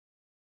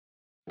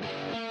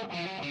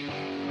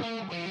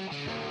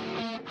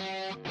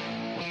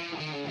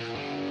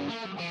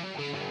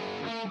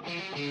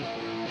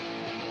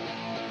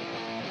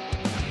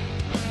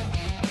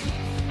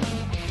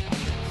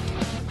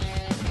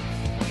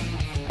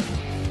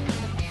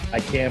I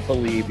can't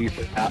believe you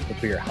forgot the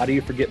beer. How do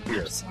you forget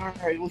beer? I'm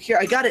sorry. Well, here,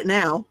 I got it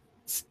now.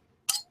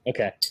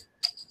 Okay.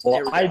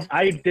 There Well, we go.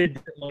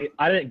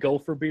 I didn't go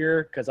for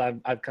beer because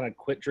I've kind of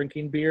quit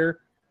drinking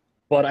beer,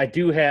 but I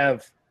do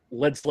have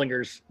Lead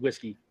Slingers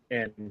whiskey,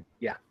 and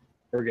yeah,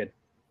 we're good.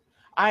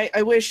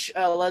 I wish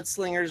Lead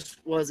Slingers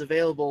was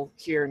available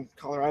here in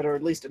Colorado, or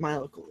at least at my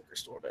local liquor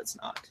store, but it's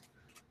not.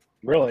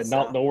 Really?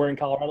 So- Nowhere in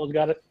Colorado's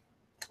got it?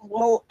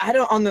 Well, I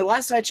don't. On the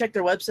last I checked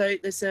their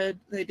website, they said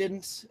they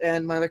didn't,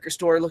 and my liquor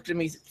store looked at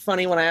me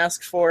funny when I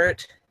asked for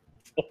it.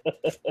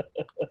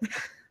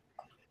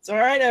 So, all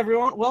right,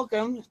 everyone,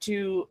 welcome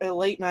to a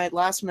late night,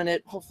 last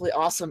minute, hopefully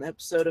awesome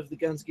episode of the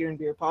Guns, Gear, and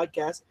Beer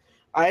podcast.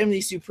 I am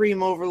the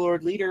supreme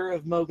overlord leader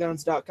of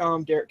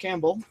MoGuns.com, Derek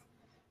Campbell.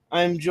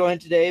 I am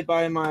joined today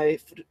by my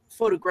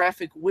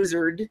photographic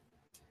wizard,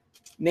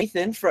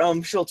 Nathan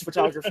from Schultz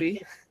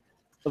Photography.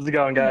 How's it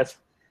going, guys?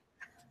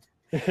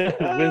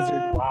 Wizard,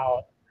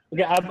 wow.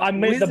 Okay, I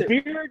made the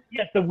Wizard. beard.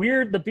 Yes,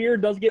 the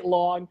beard does get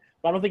long,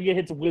 but I don't think it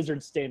hits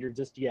wizard standard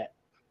just yet.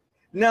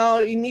 No,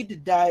 you need to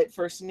dye it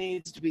first. It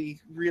needs to be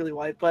really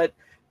white, but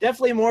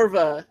definitely more of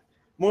a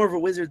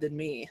wizard than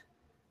me.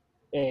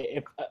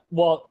 I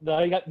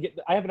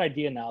have an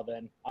idea now.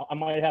 Then I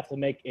might have to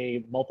make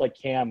a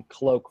multi-cam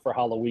cloak for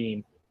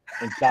Halloween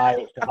and dye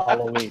it for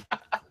Halloween.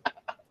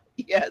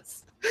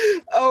 Yes.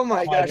 Oh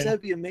my gosh,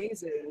 that'd be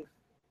amazing.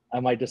 I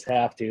might just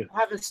have to.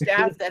 Have a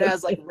staff that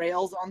has like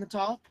rails on the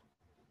top.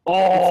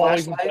 Oh,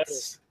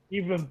 Flashlights.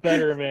 even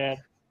better, man.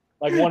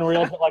 Like one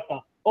rail, like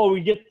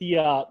we get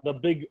the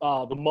big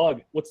the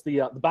mug. What's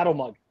the battle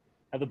mug?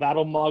 Have the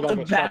battle mug on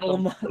The battle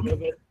mug.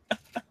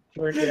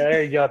 Yeah,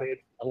 there you go, dude.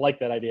 I like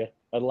that idea.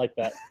 I like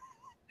that.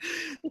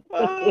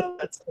 Oh,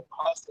 that's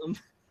awesome.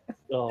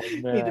 Oh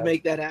man. Need to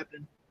make that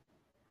happen.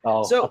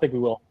 Oh, So- I think we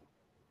will.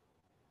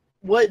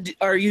 What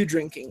are you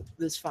drinking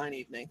this fine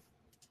evening?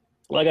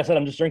 Like I said,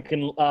 I'm just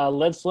drinking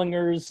Lead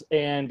Slingers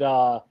and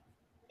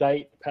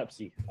Diet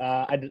Pepsi.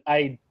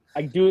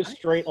 I do it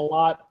straight a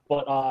lot,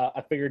 but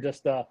I figured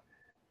just for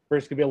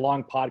it's gonna be a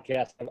long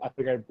podcast, I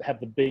figured I'd have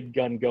the big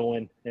gun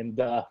going and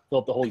fill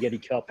up the whole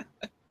Yeti cup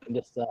and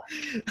just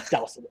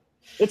douse it.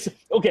 It's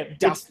okay.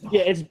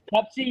 It's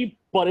Pepsi,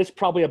 but it's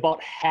probably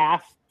about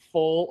half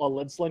full of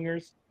Lead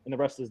Slingers, and the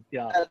rest is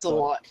That's a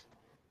lot.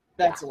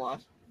 That's a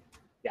lot.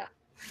 Yeah.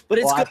 But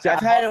it's Well, good. I've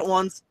had it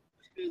once.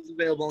 It was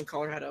available in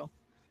Colorado.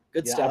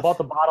 Good Yeah, stuff. I bought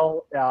the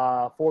bottle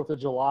 4th of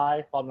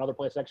July. Found another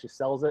place that actually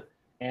sells it,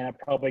 and I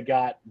probably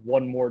got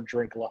one more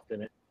drink left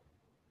in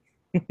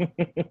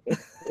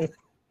it.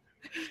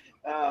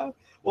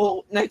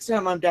 Well, next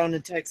time I'm down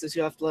in Texas,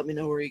 you'll have to let me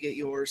know where you get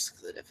yours.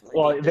 'Cause I definitely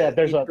Well, need yeah,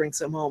 to bring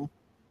some home.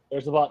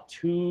 There's about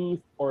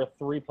 2 or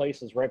 3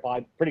 places right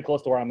by, pretty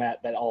close to where I'm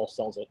at, that all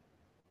sells it.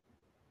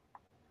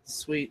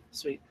 Sweet.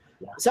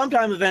 Yeah.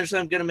 Sometime eventually,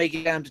 I'm gonna make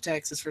it down to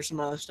Texas for some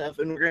other stuff,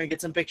 and we're gonna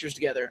get some pictures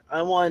together.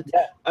 I want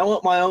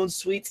my own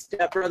sweet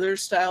Step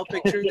Brothers style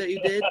picture that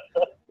you did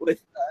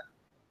with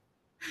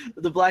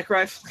the Black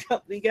Rifle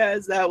Company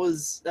guys. That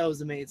was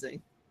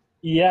amazing.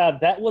 Yeah,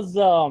 that was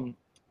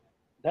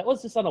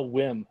just on a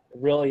whim,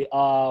 really.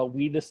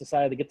 We just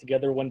decided to get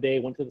together one day,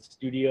 went to the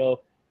studio,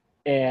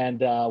 and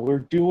we were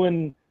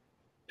doing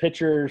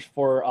pictures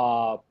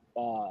for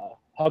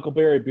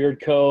Huckleberry Beard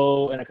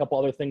Co. and a couple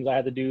other things I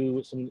had to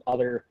do, some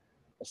other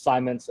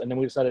assignments, and then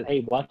we decided, hey,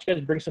 why don't you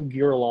guys bring some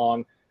gear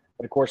along?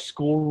 But of course,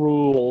 school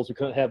rules, we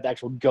couldn't have the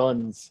actual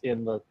guns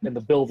in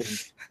the building,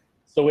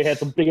 so we had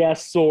some big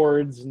ass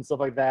swords and stuff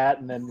like that,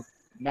 and then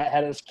Matt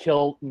had his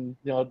kilt and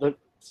the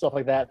stuff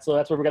like that. So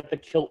that's where we got the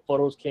kilt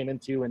photos came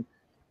into, and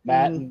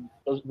Matt and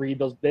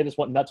Reed, they just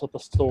went nuts with the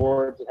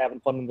swords and having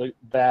fun with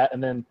that.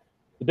 And then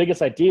the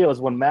biggest idea was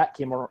when Matt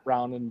came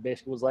around and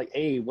basically was like,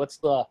 hey, let's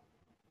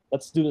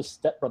do this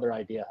stepbrother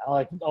idea. I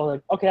was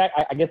like, okay,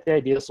 I get the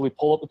idea. So we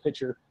pull up the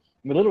picture.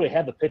 We literally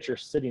had the picture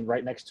sitting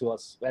right next to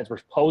us as we're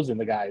posing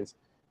the guys,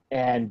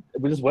 and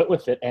we just went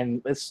with it.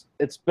 And it's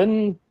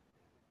been,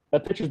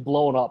 that picture's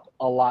blown up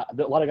a lot.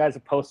 A lot of guys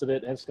have posted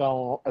it, and it's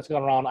gone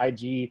around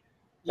IG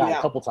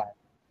a couple times,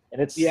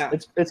 and it's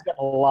got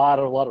a lot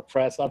of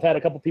press. I've had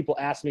a couple people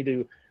ask me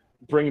to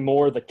bring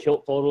more of the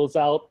kilt photos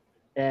out,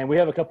 and we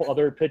have a couple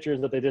other pictures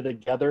that they did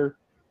together.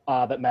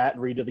 That Matt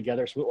and Reed did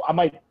together. So I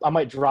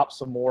might drop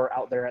some more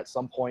out there at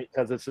some point,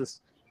 because it's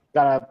just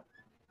gotta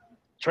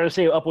try to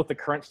stay up with the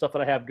current stuff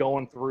that I have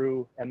going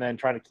through, and then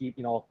try to keep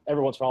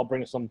every once in a while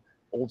bringing some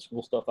old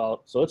school stuff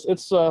out. So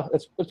it's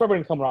probably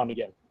gonna come around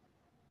again.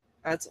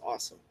 That's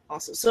awesome.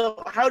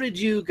 So how did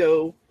you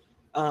go?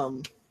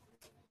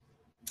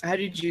 How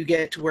did you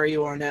get to where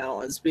you are now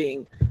as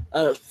being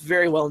a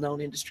very well-known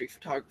industry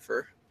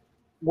photographer?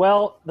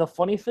 Well, the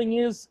funny thing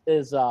is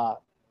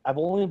I've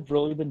only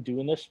really been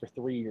doing this for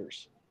 3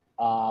 years.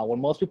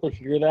 When most people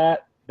hear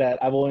that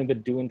I've only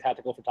been doing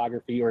tactical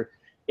photography or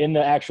in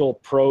the actual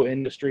pro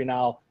industry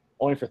now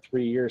only for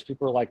 3 years,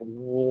 people are like,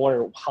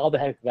 how the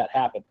heck did that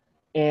happen?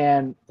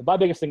 And my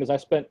biggest thing is I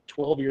spent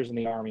 12 years in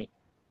the Army.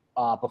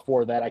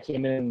 Before that, I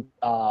came in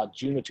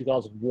June of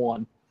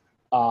 2001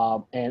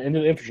 and into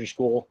the infantry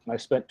school. I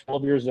spent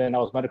 12 years in. I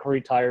was medical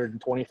retired in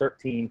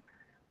 2013.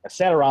 I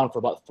sat around for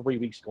about 3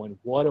 weeks going,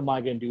 what am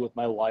I going to do with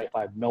my life?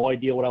 I have no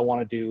idea what I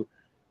want to do.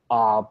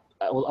 I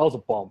was a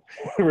bum.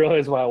 I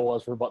realized what I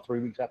was for about 3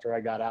 weeks after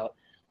I got out.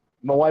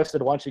 My wife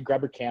said, why don't you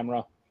grab your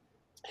camera,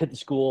 hit the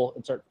school,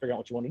 and start figuring out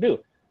what you want to do.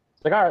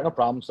 It's like, all right, no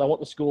problem. So I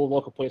went to school,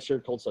 local place here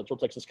called Central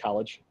Texas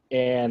College,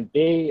 and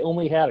they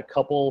only had a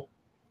couple,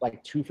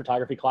 like 2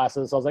 photography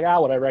classes. So I was like,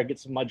 whatever, I get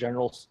some of my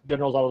generals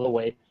out of the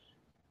way.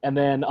 And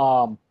then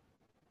a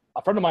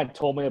friend of mine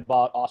told me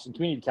about Austin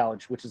Community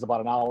College, which is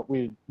about an hour.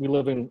 We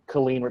live in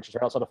Killeen, which is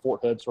right outside of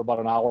Fort Hood, so we're about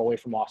an hour away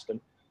from Austin.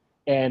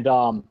 And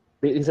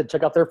he said,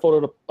 check out their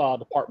photo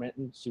department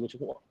and see what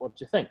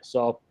you think.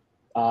 So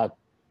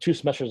 2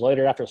 semesters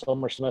later, after a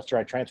summer semester,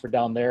 I transferred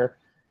down there.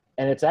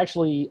 And it's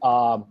actually,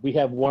 we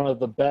have one of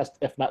the best,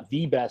 if not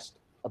the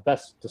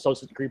best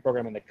associate degree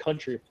program in the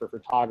country for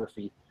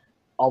photography.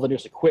 All the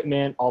newest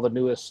equipment, all the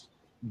newest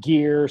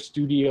gear,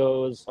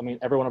 studios. I mean,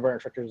 every one of our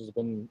instructors has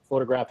been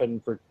photographing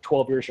for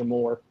 12 years or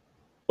more.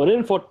 But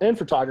in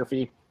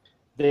photography,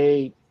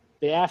 they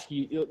ask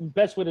you, the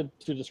best way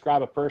to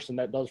describe a person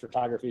that does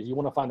photography is you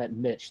want to find that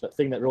niche, that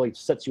thing that really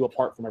sets you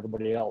apart from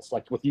everybody else.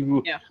 Like with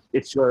you,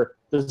 It's your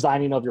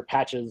designing of your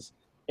patches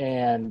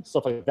and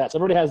stuff like that. So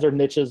everybody has their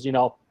niches, you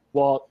know.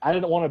 Well, I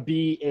didn't want to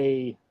be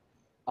a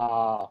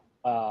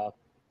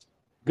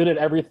good at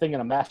everything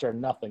and a master of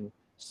nothing.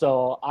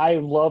 So I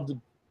loved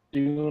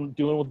doing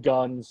with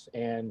guns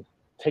and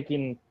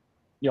taking,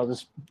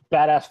 this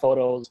badass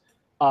photos.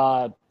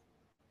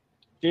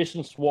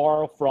 Jason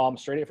Swar from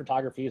Straight A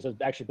Photography has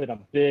actually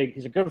been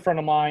he's a good friend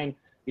of mine.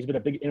 He's been a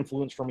big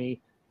influence for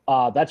me.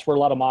 That's where a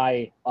lot of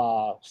my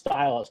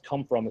style has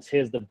come from.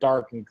 Is the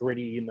dark and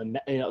gritty and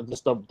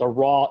just the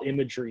raw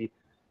imagery.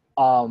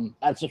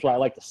 That's just what I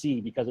like to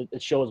see because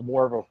it shows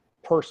more of a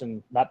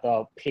person, not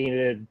the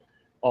painted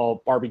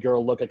Barbie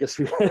girl look, I guess,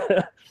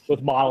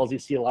 with models you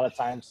see a lot of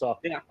times. So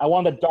I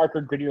wanted a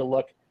darker, grittier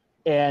look.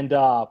 And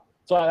so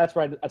that's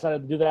why I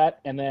decided to do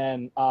that. And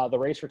then the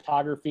race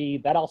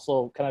photography, that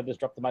also kind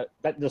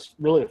of just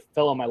really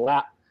fell on my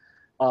lap.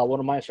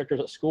 One of my instructors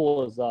at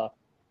school is the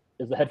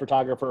head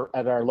photographer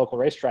at our local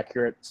racetrack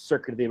here at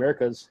Circuit of the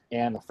Americas.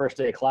 And the first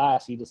day of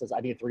class, he just says, I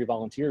need 3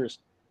 volunteers.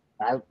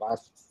 I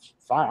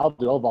fine,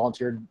 I'll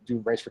volunteer to do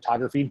race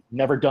photography.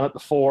 Never done it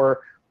before.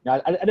 I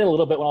did a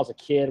little bit when I was a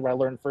kid, when I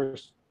learned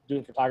first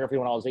doing photography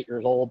when I was 8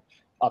 years old,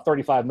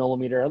 35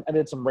 millimeter. I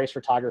did some race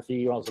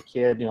photography when I was a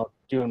kid,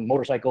 doing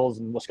motorcycles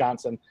in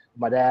Wisconsin with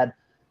my dad.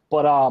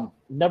 But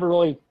never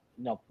really,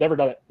 never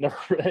done it, never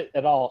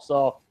at all.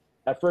 So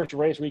that first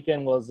race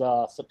weekend was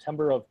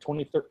September of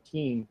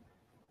 2013,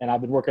 and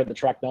I've been working at the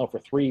track now for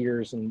 3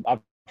 years, and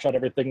I've shot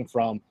everything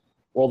from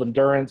World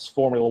Endurance,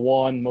 Formula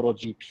One,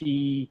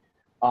 MotoGP.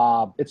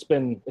 It's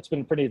been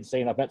pretty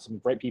insane. I've met some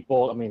great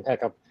people. I mean,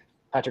 heck,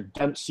 Patrick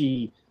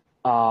Dempsey,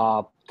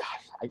 Gerard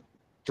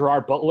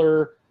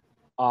Butler,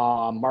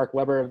 Mark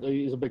Webber.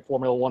 He's a big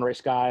Formula One race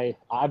guy.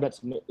 I've met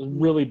some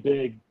really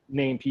big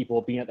name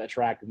people being at that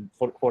track and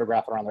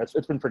photographing around there.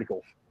 It's been pretty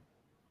cool.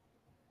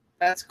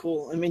 That's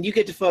cool. I mean, you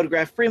get to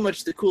photograph pretty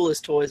much the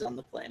coolest toys on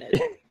the planet.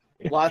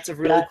 Lots of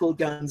really cool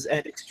guns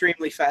and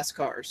extremely fast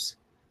cars.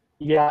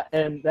 Yeah,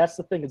 and that's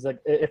the thing is like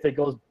if it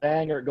goes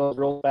bang or it goes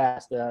real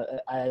fast,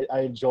 I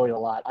enjoy it a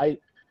lot.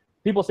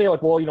 People say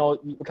like, well,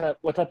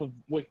 what type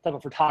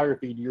of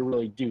photography do you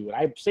really do? And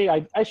I say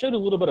I showed a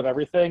little bit of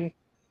everything,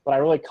 but I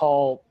really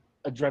call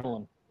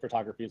adrenaline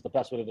photography is the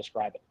best way to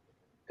describe it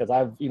because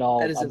I've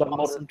that is I've an done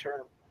awesome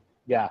term.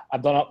 Yeah,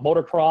 I've done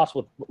motocross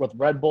with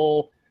Red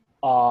Bull.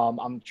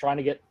 I'm trying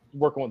to get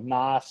working with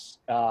NOS,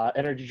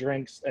 energy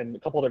drinks, and a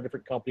couple other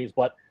different companies.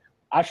 But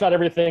I shot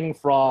everything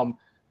from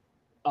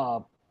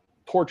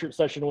portrait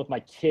session with my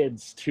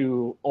kids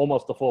to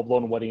almost a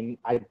full-blown wedding.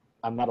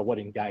 I'm not a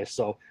wedding guy,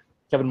 so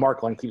Kevin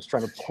Markland keeps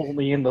trying to pull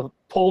me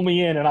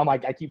in, and I'm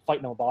like, I keep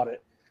fighting him about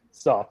it.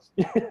 So,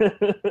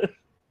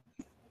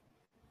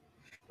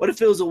 what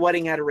if it was a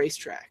wedding at a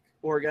racetrack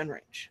or a gun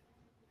range?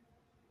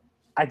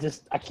 I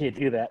can't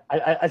do that.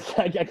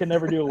 I can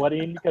never do a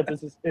wedding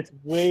because it's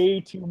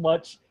way too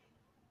much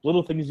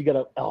little things you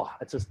gotta.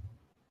 It's just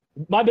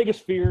my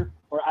biggest fear.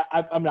 Or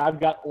I mean, I've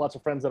got lots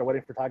of friends that are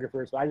wedding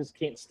photographers, but I just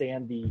can't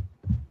stand the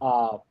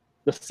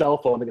cell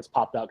phone that gets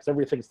popped out because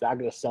everybody thinks that I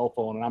got a cell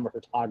phone and I'm a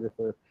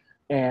photographer.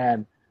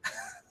 And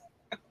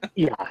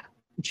yeah,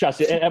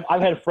 trust it. And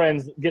I've had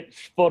friends get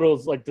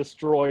photos like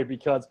destroyed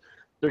because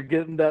they're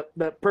getting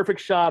that perfect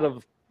shot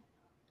of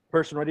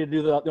person ready to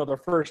do their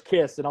first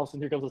kiss, and all of a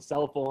sudden here comes a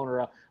cell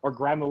phone or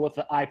grandma with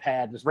the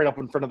iPad just right up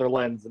in front of their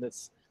lens, and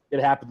it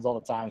happens all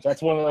the time. So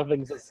that's one of the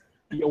things that's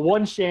you get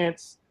one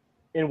chance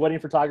in wedding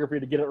photography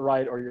to get it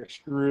right, or you're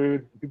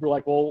screwed. People are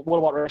like, well, what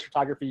about race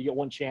photography? You get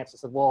one chance. I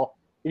said, well,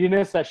 if you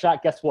miss that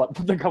shot, guess what?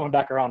 They're coming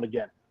back around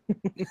again.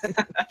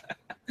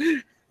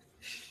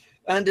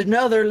 And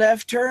another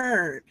left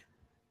turn.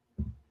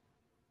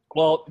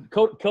 Well,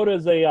 COTA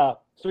is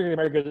Circuit of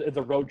America is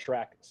a road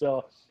track,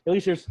 so at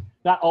least there's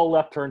not all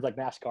left turns like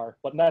NASCAR,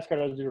 but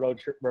NASCAR does do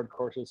road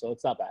courses, so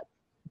it's not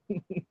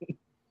bad.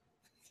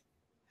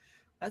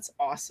 That's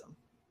awesome.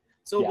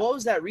 So Yeah. what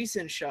was that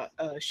recent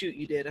shoot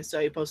you did? I saw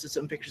you posted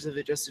some pictures of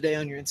it just today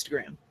on your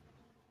Instagram.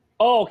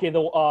 Oh, okay.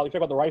 We talk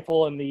about the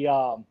rifle and the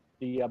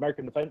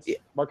American Defense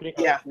marketing.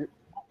 Yeah.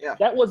 Yeah.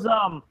 That was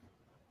a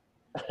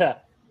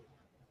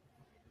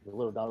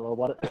little down a little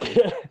about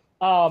it.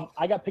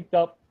 I got picked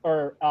up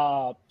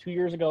 2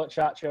 years ago at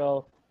SHOT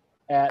Show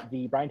at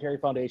the Brian Terry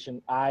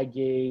Foundation. I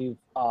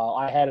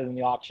had it in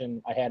the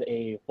auction. I had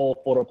a full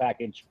photo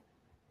package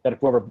that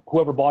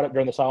whoever bought it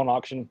during the silent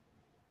auction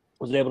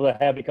was able to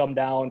have me come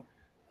down,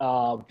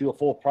 do a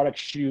full product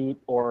shoot,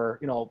 or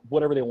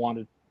whatever they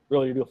wanted,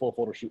 really do a full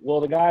photo shoot.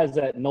 Well, the guys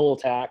at Knoll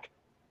Attack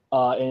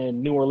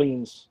in New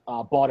Orleans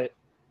bought it,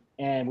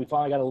 and we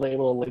finally got a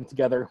label linked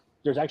together.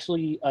 There's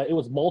actually it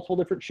was multiple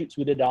different shoots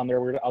we did down there.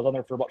 I was on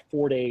there for about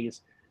 4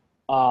 days.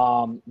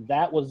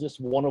 That was just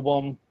one of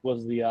them.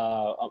 Was the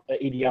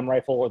ADM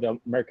rifle, or the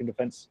American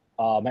Defense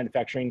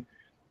Manufacturing.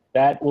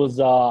 That was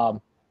a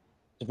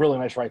really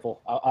nice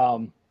rifle.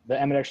 The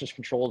ambidextrous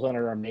controls on it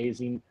are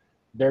amazing.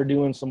 They're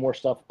doing some more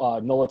stuff.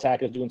 Knoll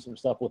Attack is doing some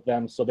stuff with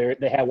them. So they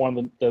have one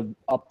of the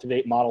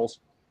up-to-date models,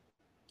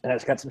 and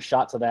it's got some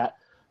shots of that.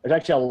 There's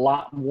actually a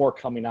lot more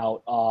coming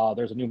out.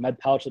 There's a new med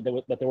pouch that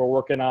they were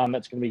working on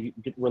that's going to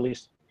get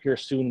released here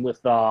soon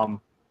with God,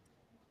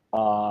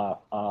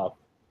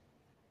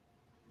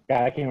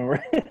 I can't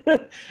remember.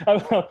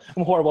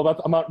 I'm horrible.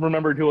 I'm not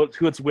remembering who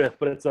it's with,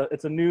 but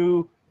it's a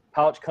new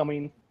pouch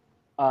coming.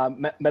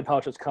 Med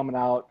pouch is coming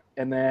out,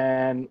 and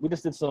then we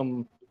just did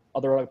some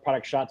other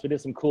product shots. We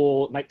did some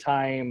cool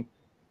nighttime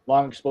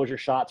long exposure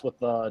shots with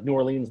New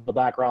Orleans in the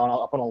background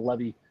up on a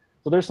levee.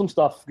 So there's some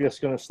stuff just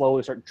going to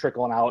slowly start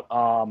trickling out.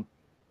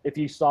 If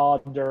you saw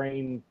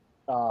during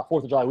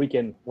 4th of July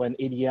weekend when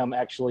ADM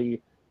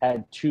actually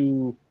had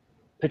 2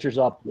 pictures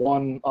up,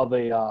 one of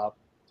a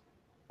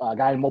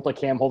guy in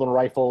multicam holding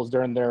rifles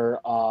during their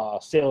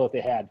sale that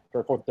they had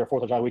for their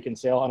 4th of July weekend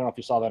sale. I don't know if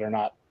you saw that or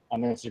not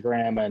on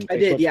Instagram and Facebook. I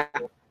did, yeah.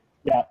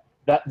 Yeah,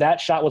 that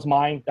shot was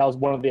mine. That was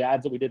one of the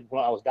ads that we did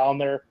when I was down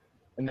there.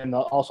 And then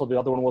also the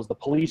other one was the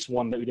police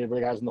one that we did with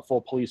the guys in the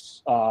full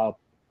police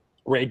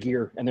raid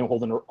gear, and then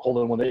holding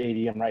one of the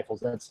ADM rifles.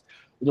 That's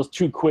those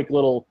 2 quick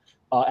little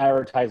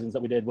advertisements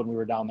that we did when we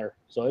were down there.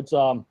 So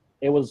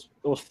it was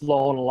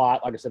flowing a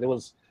lot. Like I said, it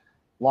was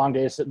long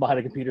days sitting behind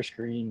a computer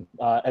screen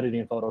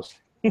editing photos.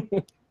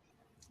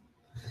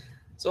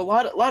 So a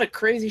lot of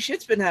crazy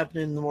shit's been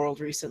happening in the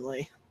world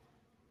recently.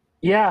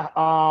 Yeah.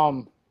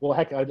 Well,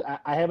 heck,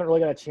 I haven't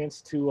really got a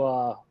chance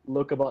to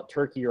look about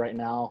Turkey right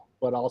now,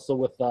 but also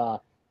with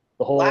the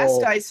whole.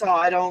 Last I saw,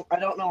 I don't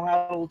know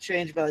how it will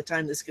change by the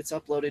time this gets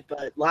uploaded,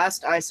 but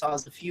last I saw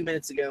is a few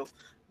minutes ago,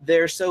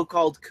 their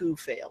so-called coup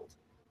failed.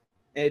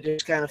 It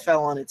just kind of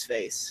fell on its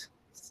face.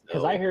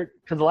 Because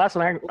the last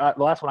one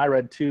I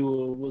read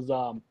too was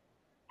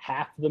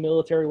half the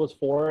military was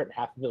for it,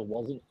 half of it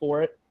wasn't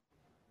for it.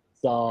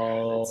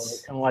 So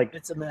kind of like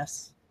it's a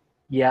mess.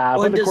 Yeah,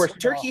 well, but of course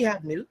Turkey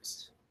have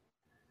nukes?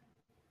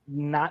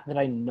 Not that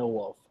I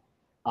know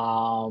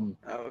of.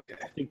 Okay.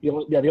 I think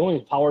the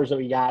only powers that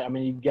we got. I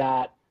mean, you've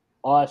got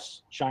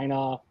us,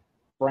 China,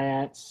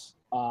 France,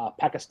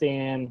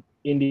 Pakistan,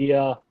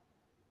 India,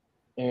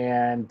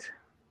 and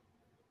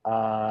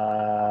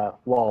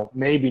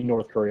maybe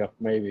North Korea.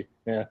 Maybe,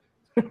 yeah.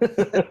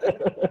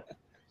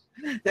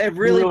 They have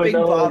really big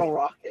bottle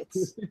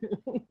rockets.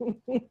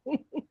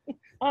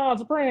 Oh,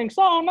 Springs!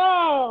 Oh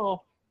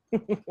no!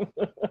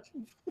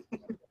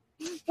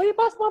 Why you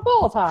busting my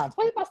balls, Hans?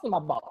 Why you busting my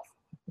balls?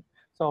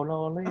 So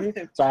lonely.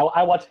 So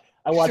I watched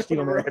Team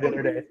America the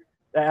other day.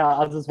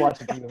 I was just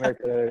watching Team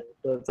America.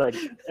 So it's like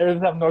every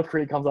time North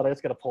Korea comes out, I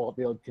just gotta pull up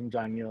the old Kim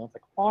Jong Il. It's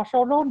like, oh,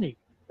 so lonely.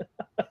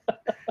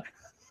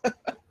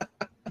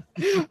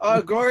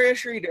 Gloria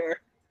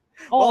Schreeder.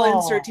 Oh. I'll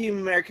insert Team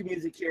America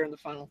music here in the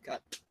final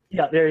cut.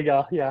 Yeah, there you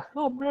go. Yeah,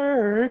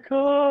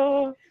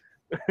 America.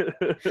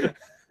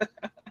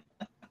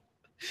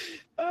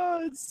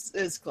 Oh,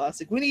 it's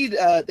classic. They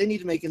need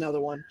to make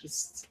another one.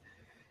 Just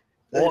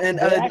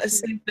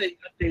same thing,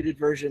 updated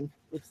version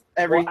with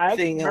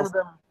everything else.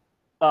 Them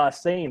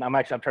saying I'm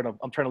trying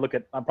to look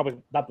at. I'm probably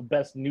not the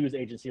best news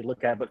agency to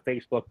look at, but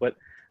Facebook, but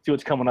see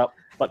what's coming up.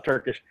 But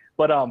Turkish,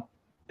 but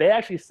they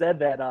actually said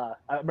that I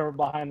remember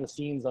behind the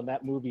scenes on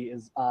that movie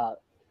is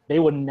they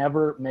would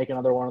never make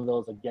another one of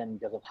those again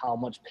because of how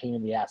much pain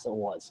in the ass it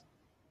was.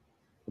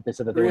 But they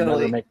said that they would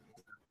never make a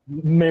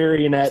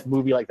marionette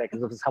movie like that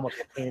because of how much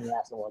of a pain in the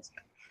ass it was.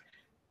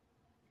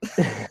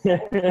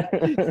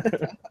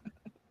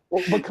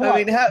 Well, but I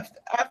mean, half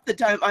the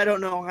time I don't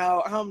know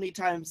how many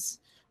times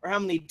or how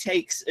many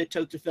takes it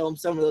took to film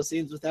some of those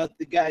scenes without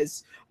the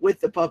guys with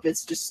the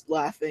puppets just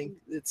laughing.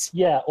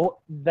 Or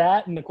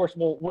that, and of course,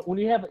 when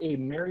you have a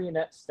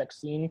marionette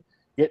sex scene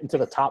get into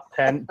the top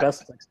 10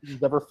 best sex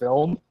scenes ever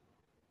filmed,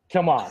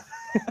 come on.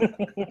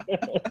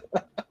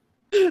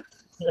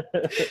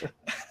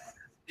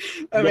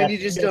 I mean, you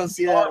just don't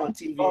see that on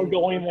TV. We're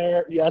going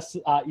there, yes,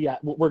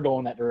 we're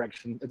going that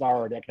direction. It's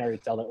already, I can already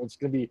tell that we're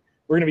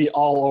gonna be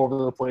all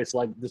over the place,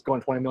 like just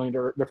going 20 million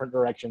different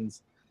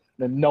directions.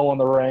 And no one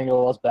to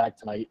wrangle us back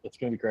tonight. It's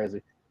gonna be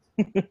crazy.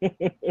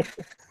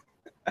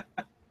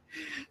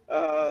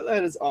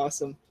 That is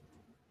awesome.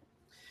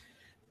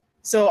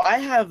 So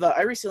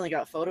I recently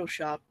got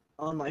Photoshop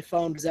on my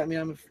phone. Does that mean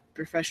I'm a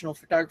professional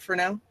photographer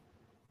now?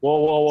 Whoa,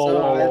 whoa, whoa, So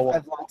whoa, whoa, whoa.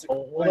 I've lots of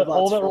Hold I have it,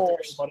 hold lots it, of hold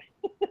it, filters. buddy.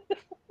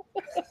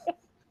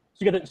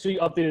 So you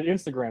updated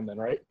Instagram then,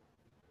 right?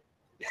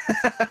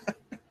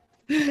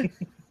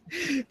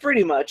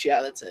 Pretty much,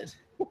 yeah, that's it.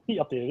 He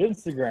updated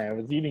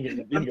Instagram. You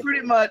didn't I'm get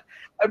pretty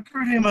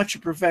much a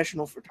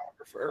professional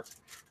photographer.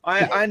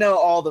 I know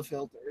all the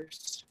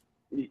filters.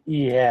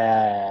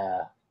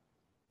 Yeah.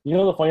 You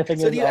know the funny thing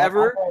So is, do you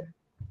ever?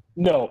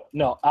 no,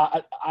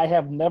 I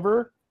have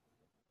never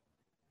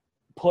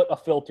put a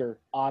filter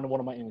on one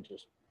of my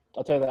images.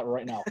 I'll tell you that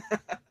right now.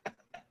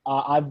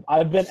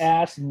 I've been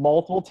asked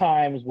multiple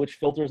times which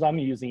filters I'm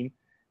using,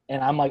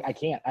 and I'm like, I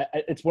can't.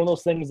 It's one of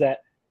those things that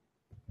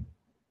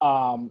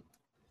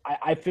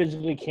I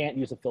physically can't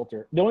use a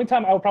filter. The only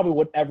time I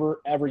would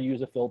ever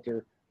use a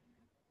filter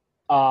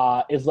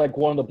is like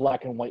one of the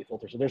black and white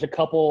filters. So there's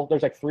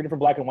like 3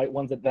 different black and white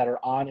ones that are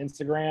on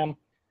Instagram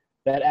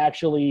that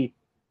actually,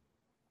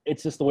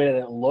 it's just the way that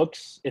it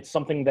looks. It's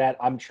something that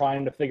I'm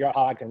trying to figure out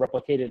how I can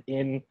replicate it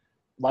in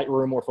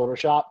Lightroom or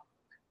Photoshop.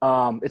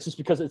 It's just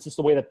because it's just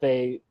the way that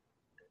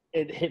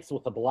it hits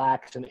with the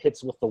blacks and it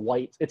hits with the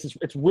whites.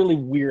 It's really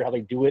weird how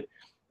they do it.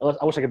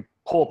 I wish I could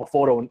pull up a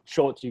photo and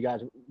show it to you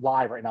guys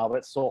live right now, but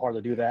it's so hard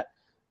to do that.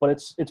 But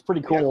it's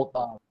pretty cool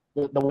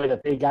the way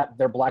that they got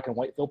their black and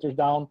white filters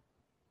down.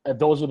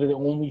 Those are the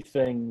only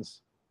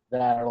things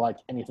that are like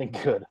anything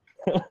good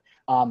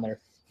on there.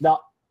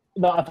 Now,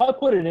 if I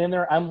put it in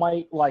there, I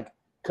might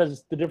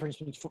because the difference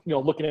between,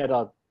 looking at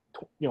I've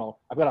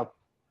got a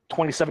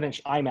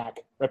 27-inch iMac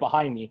right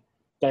behind me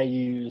that I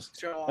use,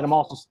 and I'm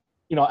also,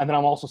 and then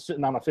I'm also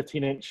sitting on a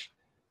 15-inch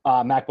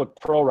MacBook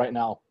Pro right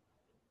now.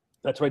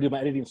 That's where I do my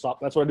editing stuff.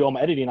 That's what I do all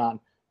my editing on.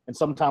 And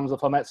sometimes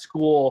if I'm at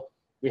school,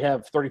 we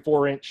have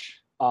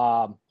 34-inch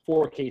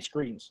 4K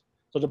screens.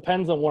 So it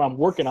depends on what I'm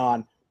working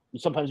on.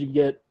 Sometimes you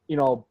get,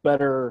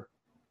 better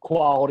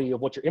quality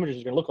of what your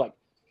images are going to look like.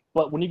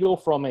 But when you go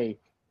from a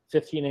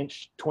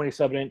 15-inch,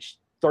 27-inch,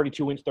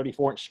 32-inch,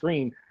 34-inch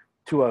screen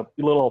to a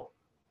little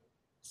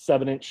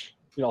 7-inch,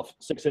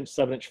 6-inch,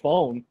 7-inch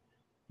phone,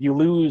 you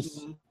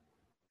lose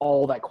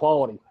all that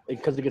quality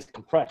because it gets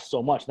compressed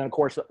so much. And then of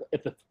course,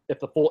 if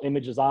the full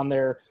image is on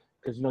there,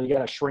 because you got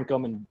to shrink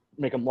them and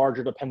make them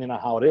larger depending on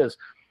how it is.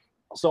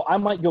 So I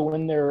might go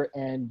in there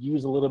and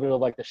use a little bit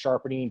of like the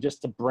sharpening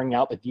just to bring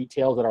out the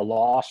details that are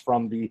lost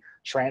from the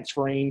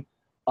transferring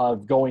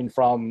of going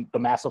from the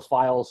massive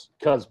files.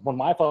 Because when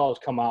my files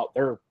come out,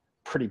 they're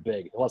pretty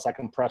big unless I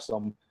compress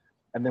them.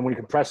 And then when you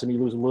compress them,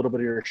 you lose a little bit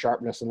of your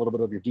sharpness and a little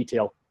bit of your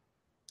detail.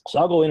 So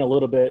I'll go in a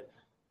little bit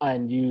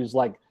and use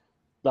like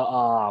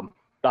the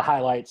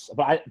highlights,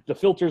 but the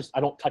filters, I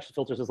don't touch the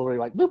filters. It's literally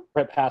like boop,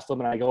 right past them,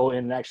 and I go in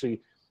and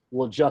actually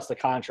will adjust the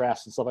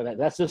contrast and stuff like that.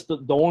 That's just the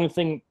only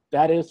thing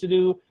that is to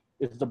do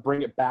is to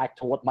bring it back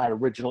to what my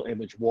original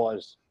image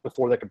was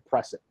before they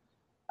compress it.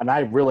 And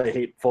I really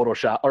hate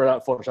Photoshop, or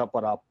not Photoshop,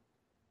 but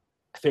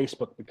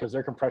Facebook, because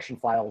their compression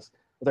files,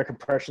 their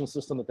compression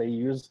system that they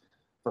use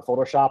for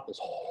Photoshop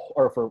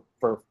for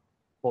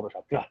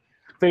Photoshop, God,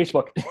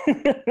 Facebook,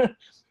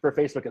 for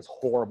Facebook is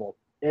horrible.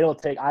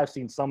 I've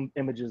seen some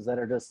images that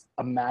are just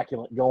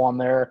immaculate go on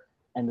there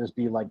and just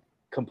be like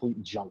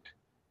complete junk.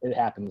 It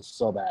happens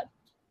so bad.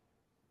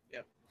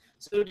 Yep.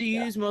 So do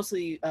you use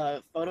mostly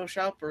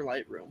Photoshop or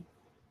Lightroom?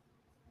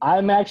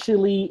 I'm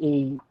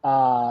actually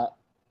I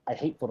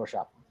hate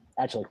Photoshop.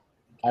 Actually,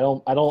 I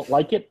don't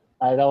like it.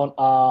 I don't.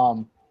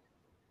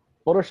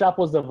 Photoshop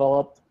was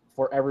developed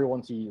for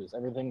everyone to use.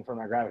 Everything from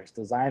a graphics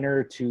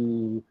designer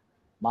to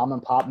mom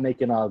and pop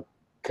making a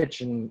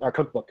kitchen or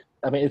cookbook.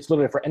 I mean, it's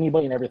literally for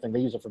anybody and everything. They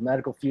use it for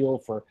medical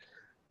field, for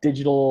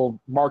digital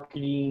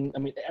marketing. I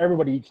mean,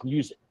 everybody can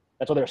use it.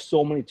 That's why there's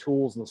so many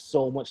tools and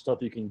so much stuff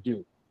you can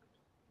do.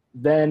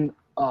 Then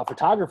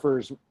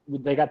photographers,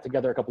 they got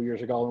together a couple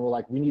years ago and were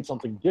like, we need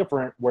something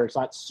different where it's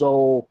not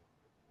so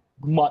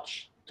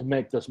much to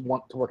make this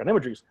want to work on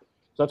imageries.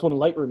 So that's when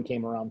Lightroom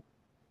came around.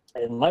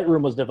 And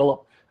Lightroom was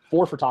developed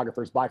for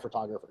photographers by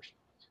photographers.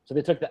 So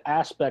they took the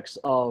aspects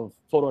of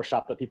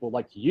Photoshop that people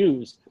like to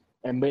use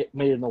and made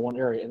it into one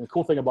area. And the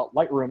cool thing about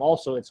Lightroom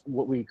also, it's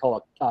what we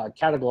call a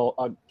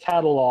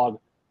catalog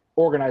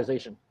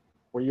organization,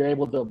 where you're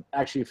able to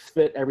actually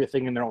fit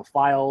everything in their own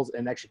files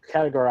and actually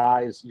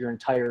categorize your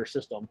entire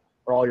system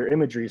or all your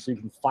imagery so you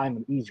can find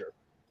them easier.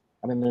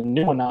 I mean, the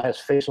new one now has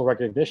facial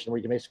recognition, where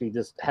you can basically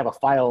just have a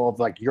file of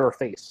like your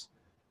face.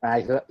 So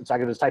I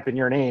can just type in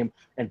your name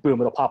and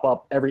boom, it'll pop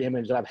up every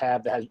image that I've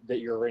had that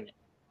you're in it.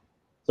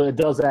 So it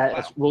does that. Wow.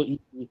 It's really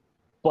easy.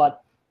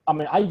 But I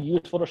mean, I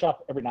use Photoshop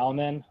every now and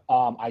then.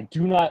 I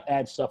do not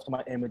add stuff to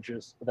my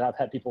images that I've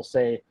had people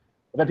say.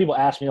 I've had people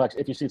ask me, like,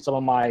 if you see some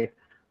of my,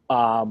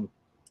 some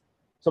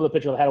of the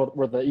pictures I've had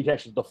where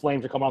the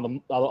flames are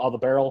coming out of the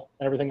barrel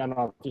and everything. I don't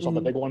know if you saw the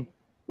big one.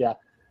 Yeah.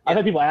 I've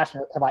had people ask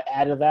me, have I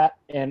added that?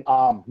 And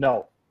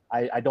no,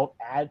 I don't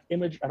add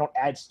I don't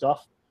add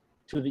stuff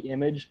to the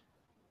image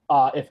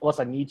unless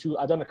I need to.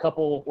 I've done a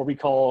couple what we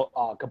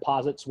call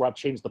composites, where I've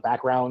changed the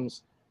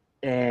backgrounds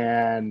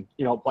and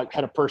like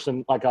had a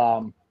person like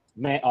the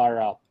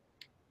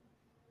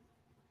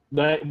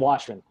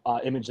Watchmen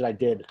image that I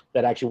did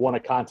that actually won a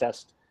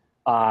contest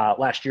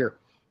last year,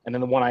 and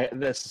then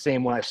that's the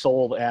same one I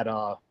sold at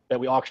that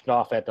we auctioned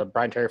off at the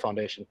Brian Terry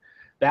Foundation.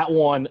 That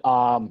one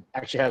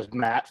actually has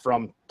Matt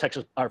from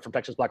Texas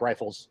Black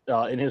Rifles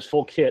in his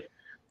full kit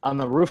on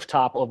the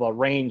rooftop of a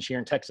range here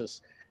in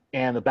Texas,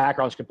 and the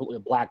background's completely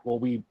black. Well,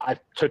 I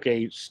took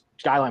a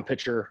skyline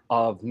picture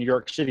of New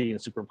York City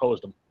and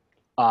superimposed them,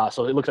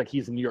 so it looks like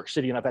he's in New York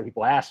City. And I've had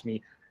people ask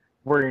me,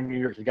 "We're in New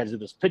York. You guys do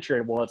this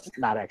picture?" Well, it's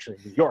not actually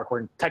New York.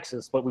 We're in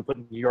Texas, but we put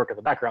New York in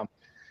the background.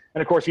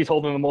 And of course, he's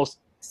holding the most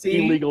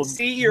illegal.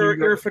 See,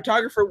 you're a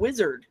photographer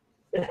wizard.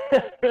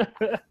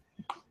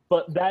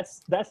 But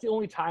that's the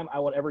only time I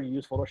would ever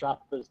use Photoshop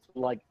is to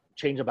like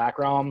change a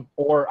background,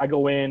 or I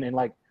go in and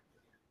like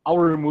I'll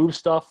remove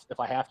stuff if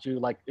I have to.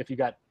 Like if you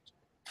got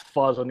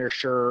fuzz on your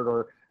shirt,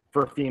 or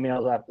for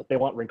females if they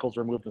want wrinkles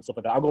removed and stuff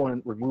like that, I'll go in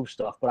and remove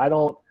stuff. But I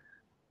don't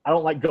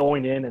like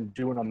going in and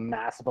doing a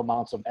massive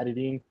amounts of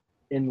editing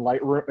in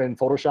Lightroom and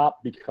Photoshop,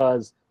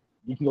 because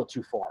you can go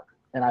too far.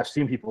 And I've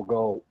seen people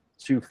go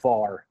too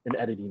far in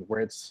editing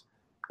where it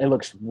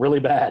looks really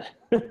bad.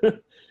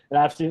 And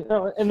I've seen,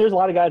 and there's a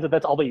lot of guys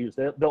that's all they use.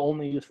 They'll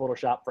only use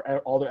Photoshop for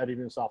all their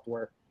editing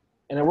software,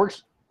 and it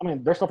works. I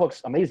mean, their stuff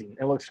looks amazing.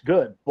 It looks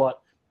good,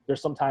 but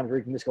there's sometimes where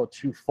you can just go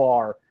too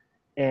far,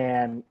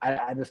 and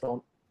I just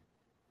don't.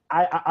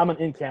 I'm an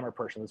in-camera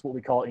person. That's what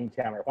we call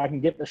in-camera. If I can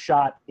get the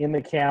shot in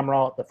the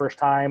camera the first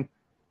time,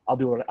 I'll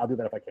do it. I'll do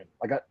that if I can.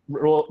 Like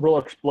real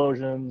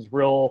explosions,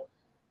 real.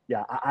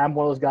 Yeah, I'm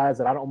one of those guys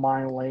that I don't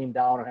mind laying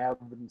down and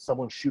having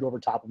someone shoot over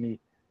top of me.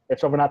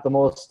 It's probably not the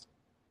most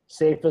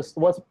safest.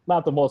 What's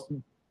not the most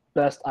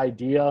best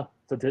idea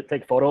to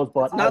take photos,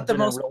 but it's not the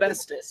most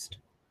bestest.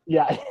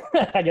 Yeah,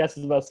 I guess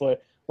is the best way.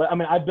 But I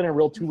mean, I've been in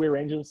real two-way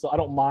ranges, so I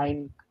don't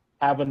mind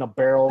having a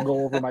barrel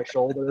go over my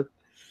shoulder.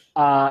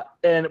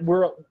 And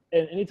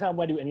anytime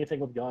I do anything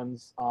with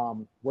guns,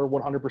 we're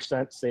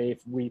 100% safe.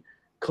 We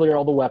clear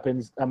all the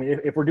weapons. I mean,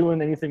 if we're doing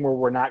anything where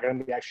we're not going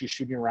to be actually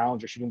shooting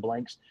rounds or shooting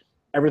blanks,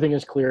 everything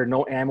is clear.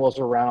 No ammo is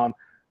around.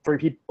 3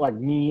 people like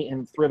me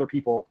and 3 other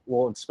people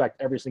will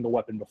inspect every single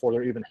weapon before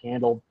they're even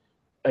handled.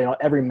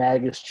 Every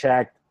mag is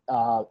checked.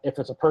 If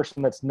it's a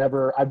person that's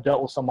never, I've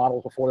dealt with some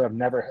models before that have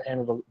never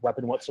handled a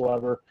weapon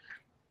whatsoever,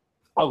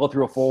 I'll go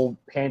through a full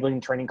handling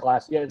training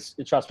class. Yeah,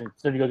 trust me.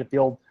 So you go get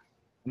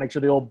make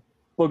sure the old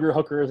booger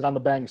hooker isn't on the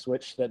bang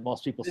switch that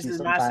most people see sometimes.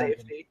 This is my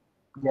safety.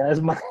 Yeah, this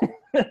is my.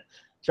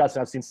 Trust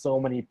me, I've seen so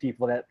many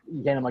people that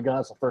you hand them a gun,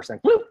 that's the first thing,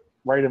 whoop,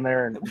 right in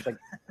there, and it's like,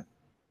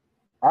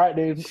 all right,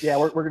 dude. Yeah,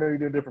 we're gonna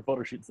do different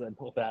photo shoots then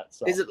with that.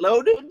 So. Is it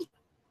loaded?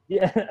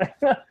 Yeah.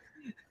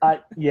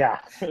 Yeah.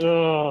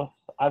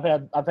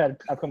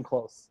 I've come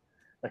close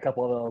a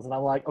couple of those, and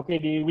I'm like, okay,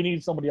 dude, we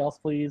need somebody else,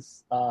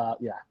 please.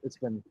 Yeah, it's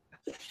been.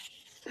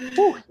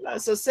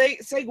 So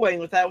segueing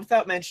with that,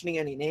 without mentioning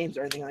any names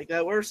or anything like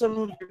that, what are some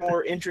of your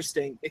more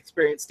interesting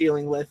experience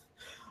dealing with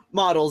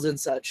models and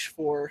such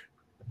for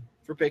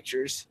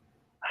pictures?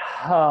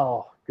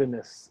 Oh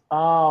goodness.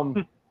 I've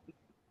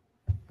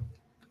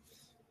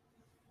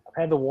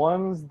had the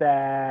ones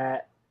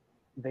that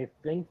they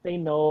think they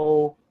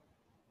know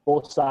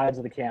both sides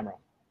of the camera.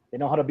 They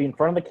know how to be in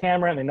front of the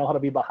camera and they know how to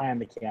be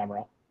behind the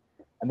camera.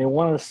 And they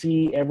want to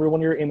see every one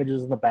of your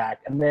images in the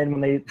back. And then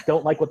when they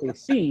don't like what they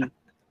see,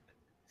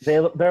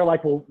 they're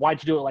like, well,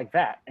 why'd you do it like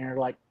that? And you're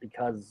like,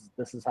 because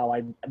this is how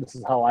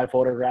I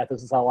photograph,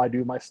 this is how I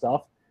do my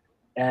stuff.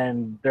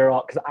 And they're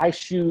all, because I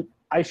shoot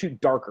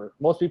darker.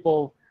 Most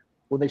people,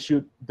 when they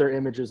shoot their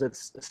images,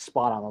 it's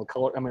spot on the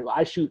color. I mean,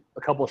 I shoot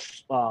a couple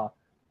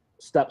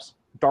steps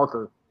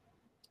darker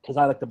because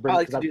I like to bring. I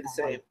like to do the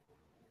same.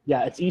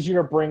 Yeah, it's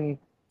easier to bring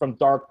from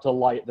dark to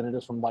light than it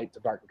is from light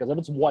to dark, because if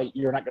it's white,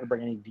 you're not going to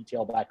bring any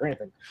detail back or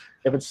anything.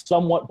 If it's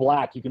somewhat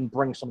black, you can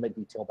bring some of that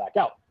detail back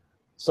out.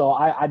 So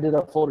I did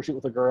a photo shoot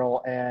with a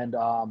girl, and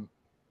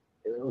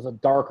it was a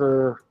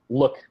darker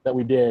look that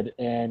we did,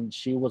 and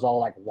she was all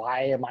like,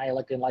 "Why am I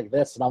looking like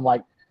this?" And I'm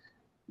like,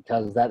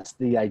 because that's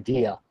the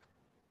idea.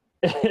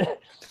 And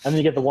then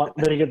you get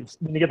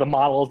the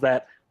models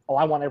that, oh,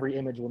 I want every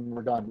image when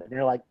we're done. And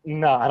you're like,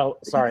 no, I don't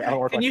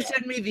work. Can you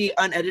send me the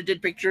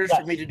unedited pictures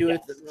for me to do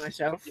it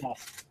myself?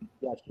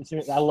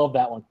 Yes. I love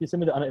that one. You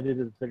send me the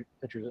unedited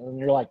pictures, and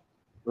you're like,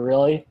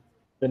 really?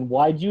 Then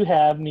why'd you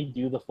have me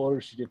do the photo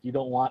shoot if you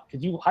don't want?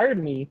 Because you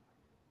hired me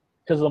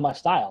because of my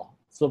style.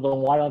 So then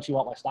why don't you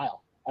want my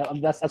style?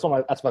 That's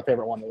my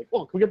favorite one. They're like,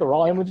 oh, can we get the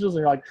raw images? And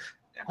you're like,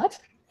 what?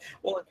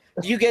 Well,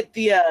 do you get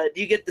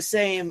the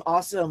same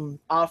awesome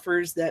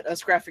offers that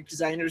us graphic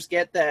designers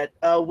get, that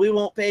we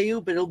won't pay you,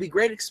 but it'll be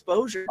great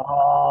exposure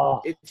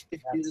if you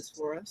do this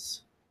for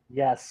us?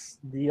 Yes,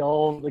 the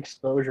old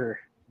exposure.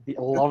 I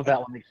love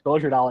that one. The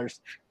exposure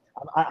dollars.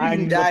 I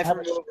can dive from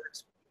over.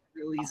 It's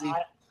real easy.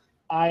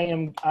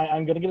 I'm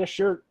gonna get a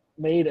shirt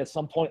made at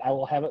some point. I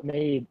will have it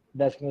made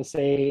that's gonna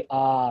say,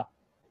 "I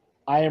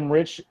am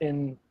rich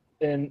in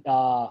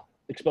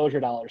exposure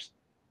dollars."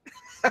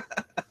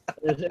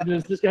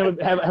 It's just gonna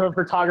have a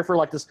photographer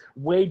like this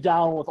way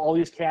down with all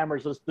these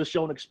cameras, just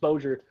showing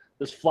exposure,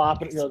 just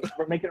flopping,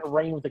 making it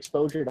rain with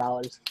exposure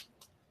dollars.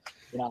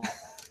 You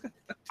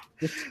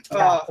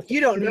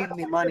don't need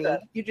any money.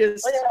 You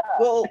just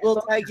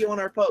we'll tag you on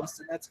our posts,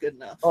 and that's good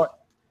enough.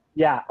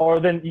 Or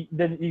then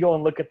you go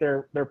and look at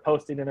their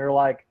posting, and they're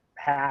like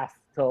half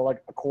to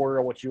like a quarter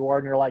of what you are,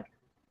 and you're like,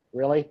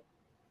 really?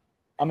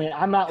 I mean,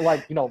 I'm not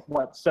like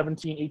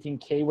 17,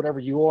 18K, whatever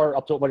you are,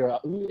 up to what are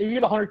you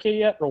at 100K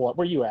yet, or what?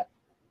 Where are you at?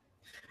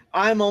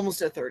 I'm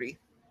almost at 30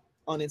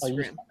 on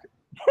Instagram.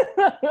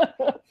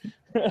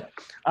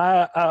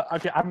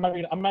 Okay, I'm not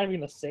even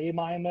gonna say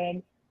mine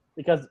then,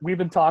 because we've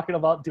been talking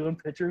about doing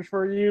pictures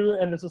for you,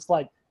 and it's just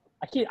like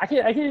I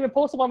can't even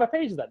post them on my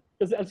page then,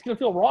 because it's gonna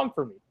feel wrong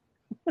for me.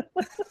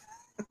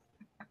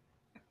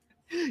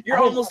 You're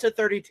almost at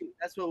 32.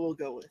 That's what we'll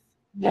go with.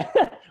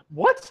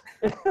 What?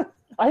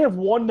 I have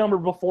one number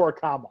before a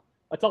comma.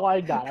 That's all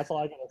I got. That's all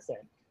I gotta say.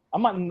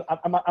 I'm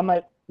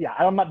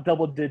not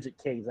double digit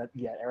K's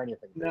yet or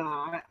anything.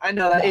 No, I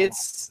know that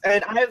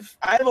and I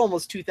have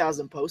almost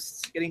 2,000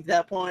 posts. Getting to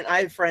that point,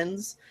 I have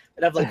friends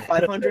that have like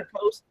 500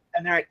 posts,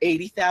 and they're at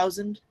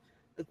 80,000.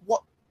 Like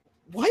what?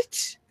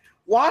 What?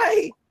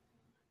 Why?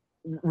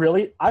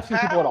 Really? I've seen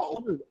people at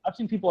 100. I've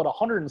seen people at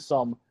 100 and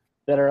some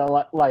that are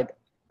like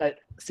at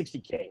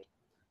 60K.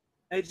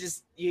 I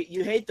just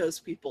you hate those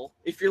people.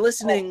 If you're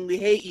listening, we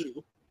hate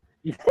you.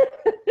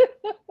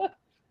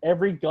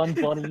 Every gun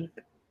bunny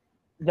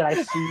that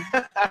I see.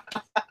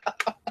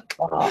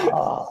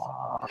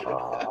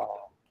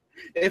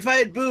 If I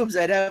had boobs,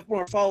 I'd have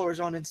more followers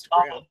on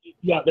Instagram.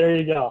 Yeah, there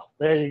you go.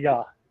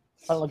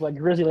 I look like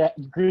Grizzly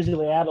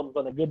Adams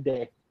on a good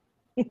day.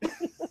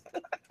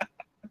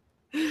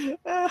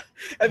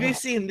 Have you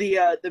seen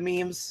the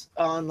memes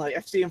on, like,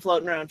 I've seen them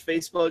floating around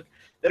Facebook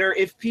that are,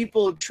 if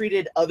people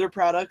treated other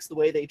products the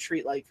way they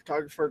treat like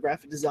photographer,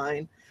 graphic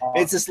design.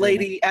 It's this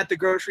lady at the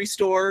grocery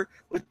store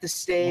with the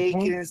steak,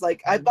 and it's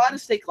like, I bought a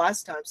steak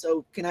last time,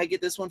 so can I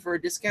get this one for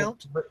a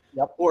discount?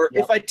 Yep. Or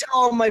if I tell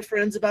all my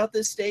friends about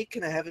this steak,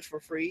 can I have it for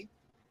free?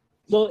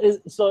 So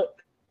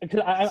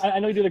I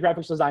know you do the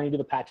graphics design, you do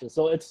the patches,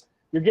 so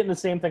you're getting the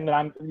same thing that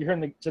I'm hearing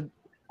the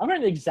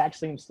exact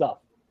same stuff.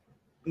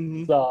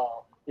 Mm-hmm.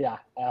 So yeah,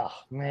 oh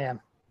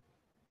man,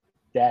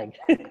 dang.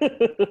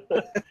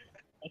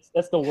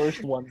 That's the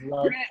worst one.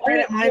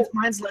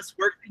 Mine's less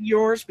work than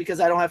yours because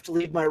I don't have to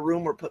leave my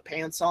room or put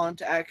pants on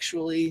to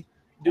actually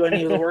do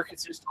any of the work.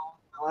 It's just on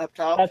my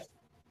laptop.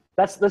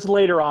 That's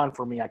later on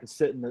for me. I can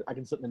sit in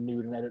the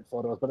nude and edit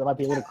photos, but it might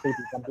be a little creepy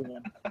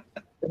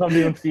if I'm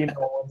doing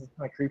female ones. It's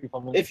kind of creepy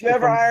for me. If you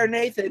ever hire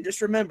Nathan,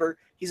 just remember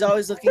he's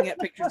always looking at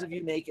pictures of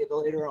you naked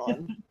later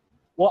on.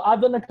 Well,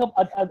 I've done a couple.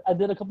 I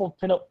did a couple of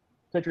pinup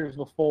pictures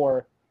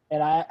before,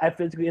 and I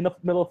physically, in the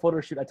middle of a photo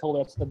shoot, I told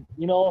her, I said,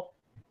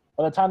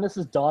 by the time this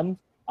is done,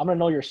 I'm gonna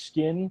know your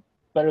skin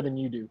better than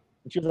you do.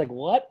 And she was like,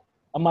 "What?"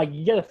 I'm like,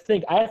 "You gotta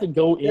think. I have to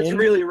go in." It's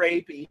really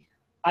rapey.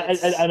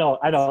 I know.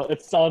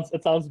 It sounds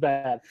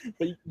bad,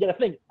 but you gotta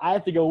think. I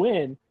have to go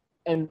in,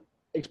 and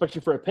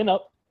especially for a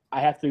pinup, I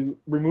have to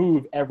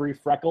remove every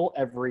freckle,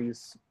 every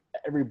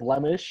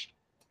blemish,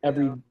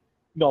 every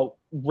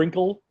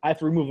wrinkle. I have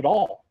to remove it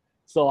all.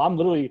 So I'm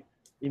literally,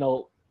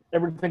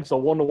 everything's a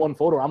 1-to-1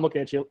 photo. I'm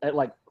looking at you at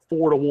like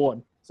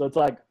 4-to-1. So it's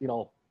like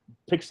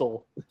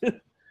pixel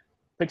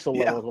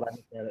level is what I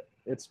look at it.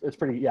 It's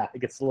pretty, it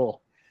gets a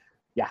little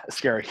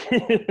scary.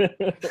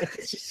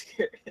 It's just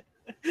scary.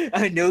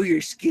 I know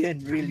your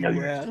skin really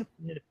well.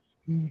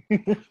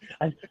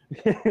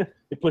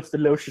 It puts the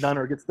lotion on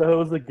or gets the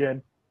hose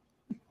again.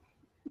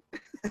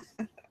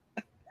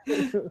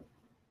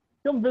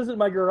 Come visit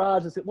my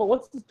garage and say, "Well,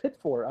 what's this pit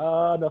for?"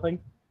 Nothing.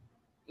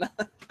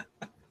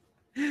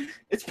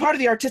 It's part of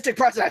the artistic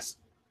process.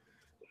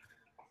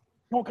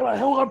 What kind of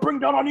hell I bring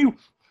down on you?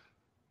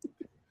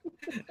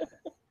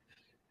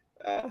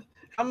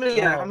 How many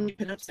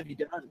pinups have you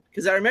done?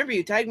 Because I remember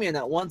you tagged me in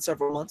that one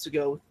several months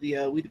ago with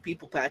the We the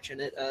People patch in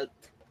it.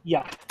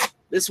 Yeah.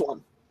 This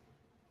one.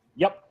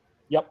 Yep.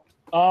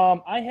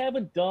 I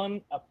haven't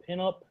done a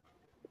pinup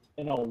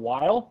in a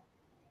while.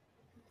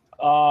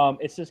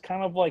 It's just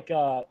kind of like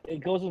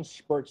it goes in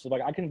spurts. So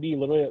like I can be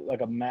literally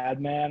like a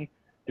madman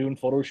doing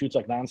photo shoots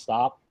like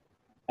nonstop,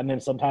 and then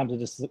sometimes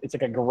it's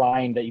like a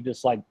grind that you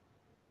just like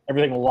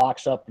everything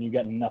locks up and you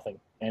get nothing,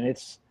 and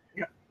it's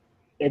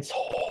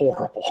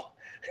horrible.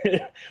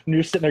 And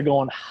you're sitting there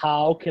going,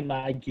 how can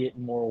I get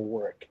more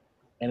work?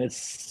 And it's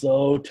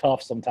so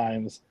tough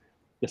sometimes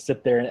to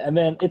sit there. And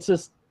then it's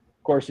just,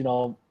 of course,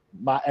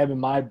 having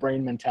my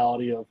brain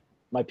mentality of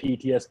my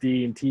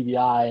PTSD and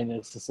TBI, and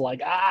it's just like,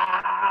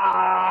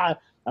 I'm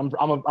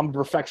a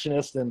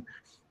perfectionist, and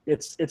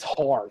it's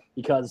hard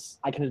because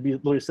I can be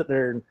literally sit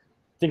there and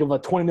think of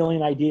like 20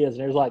 million ideas,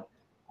 and there's like,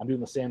 I'm doing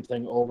the same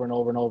thing over and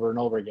over and over and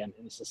over again.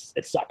 And it's just,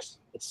 it sucks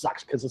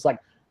because it's like,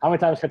 how many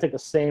times can I take the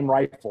same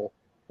rifle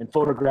and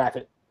photograph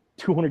it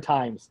 200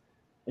 times?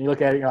 And you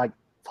look at it and you're like,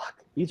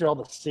 fuck, these are all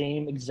the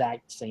same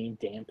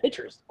damn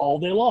pictures all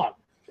day long.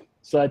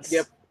 So it's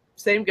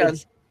same gun.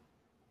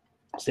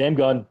 Same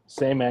gun,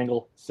 same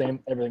angle, same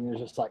everything.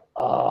 It's just like,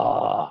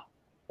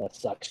 that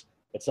sucks.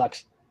 It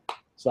sucks.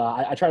 So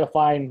I try to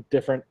find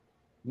different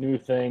new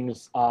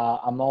things.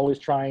 I'm always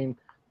trying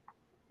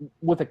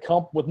with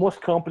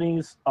most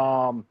companies.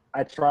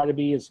 I try to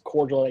be as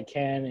cordial as I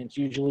can, and it's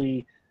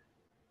usually,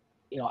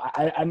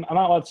 I'm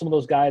not like some of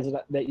those guys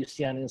that you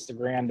see on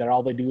Instagram that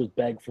all they do is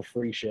beg for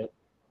free shit.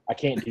 I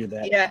can't do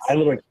that. Yes. I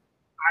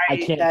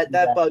can't do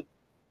that bug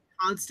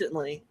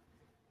constantly.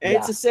 And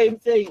it's the same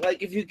thing.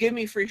 Like, if you give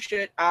me free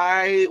shit,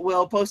 I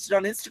will post it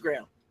on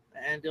Instagram,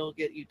 and it'll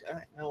get you.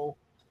 No.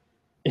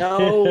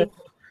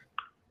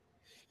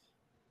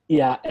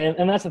 Yeah,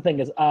 and that's the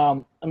thing is,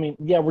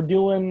 we're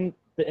doing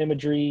the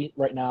imagery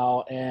right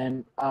now,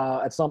 and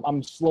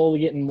I'm slowly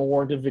getting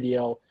more into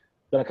video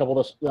than a couple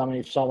of those.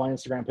 You saw my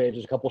Instagram page.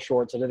 There's a couple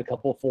shorts. I did a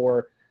couple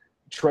for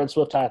Tread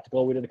Swift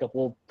Tactical. We did a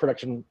couple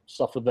production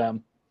stuff with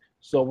them.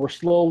 So we're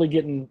slowly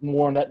getting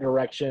more in that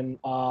direction.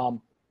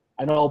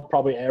 I know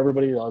probably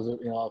everybody does it.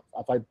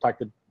 If I talk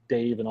to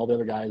Dave and all the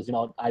other guys,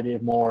 I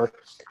did more.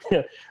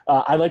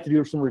 I'd like to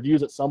do some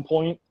reviews at some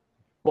point,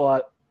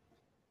 but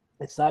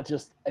it's not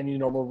just any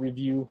normal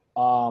review.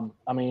 I'm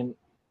one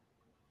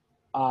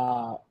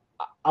of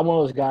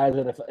those guys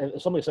that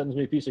if somebody sends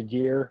me a piece of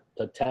gear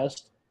to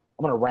test,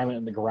 I'm going to ram it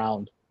in the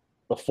ground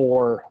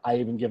before I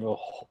even give a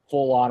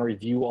full-on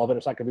review of it.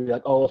 It's not going to be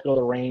like, oh, let's go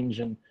to the range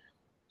and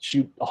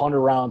shoot 100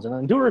 rounds and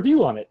then do a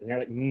review on it. And you're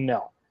like,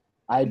 no.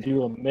 I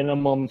do a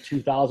minimum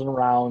 2,000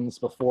 rounds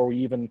before we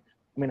even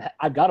 –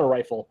 I got a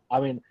rifle.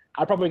 I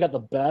probably got the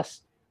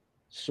best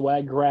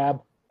swag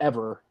grab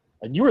ever.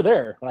 And you were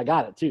there when I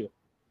got it, too,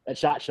 at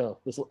SHOT Show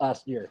this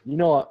last year. You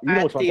know at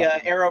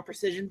the Aero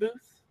Precision booth?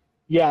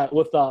 Yeah,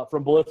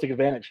 from Ballistic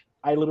Advantage.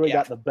 I literally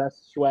got the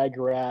best swag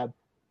grab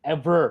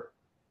ever.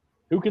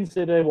 Who can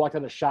sit in and walk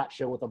on a SHOT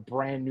Show with a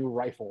brand new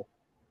rifle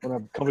when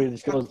a company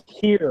just goes,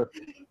 here –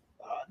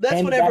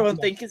 That's what everyone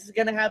thinks is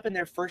going to happen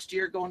their first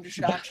year going to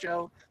SHOT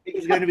Show.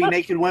 It's going to be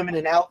naked women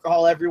and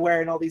alcohol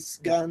everywhere and all these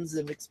guns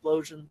and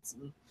explosions.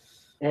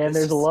 And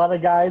there's a lot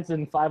of guys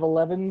in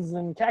 5.11s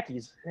and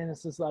khakis. And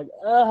it's just like,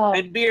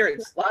 And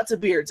beards. Lots of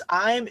beards.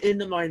 I'm in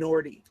the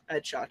minority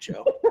at SHOT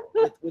Show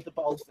with a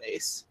bald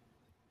face.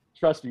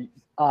 Trust me.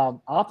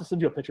 I'll have to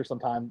send you a picture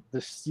sometime to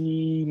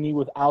see me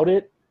without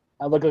it.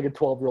 I look like a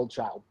 12-year-old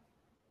child.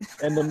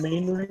 And the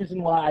main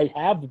reason why I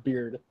have the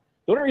beard,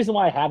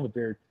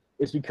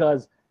 is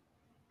because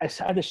I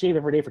had to shave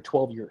every day for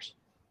 12 years.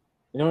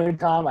 The only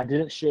time I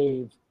didn't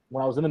shave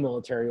when I was in the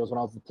military was when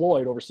I was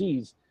deployed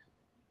overseas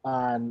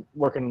on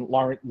working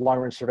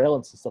long-range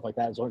surveillance and stuff like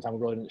that. It was the only time I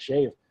really didn't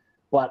shave.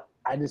 But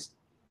I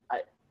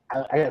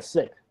got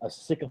sick. I was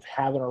sick of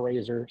having a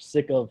razor,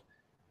 sick of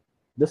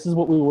this is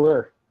what we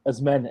were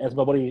as men, as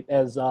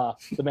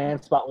the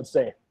man spot would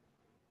say.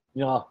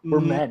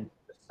 We're men.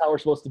 That's how we're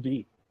supposed to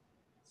be.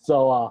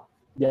 So,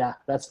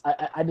 that's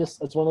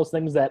it's one of those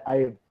things that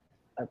I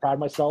pride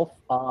myself.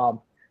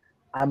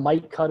 I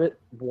might cut it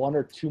 1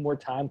 or 2 more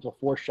times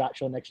before SHOT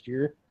Show next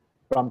year,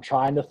 but I'm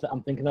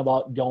thinking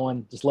about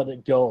just letting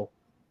it go,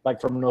 like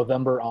from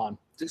November on.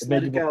 Just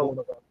let it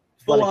go.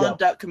 Full on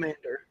Duck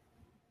Commander.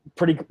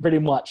 Pretty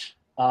much.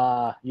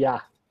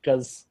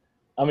 Because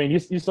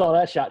you saw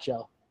that SHOT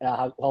Show,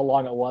 how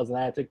long it was, and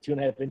I had to take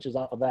 2.5 inches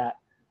off of that.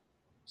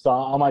 So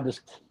I might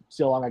just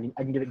see how long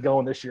I can get it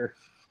going this year,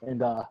 and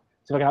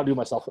see if I can outdo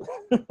myself.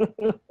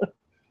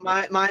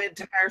 My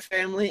entire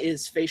family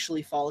is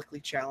facially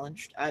follically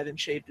challenged. I haven't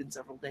shaved in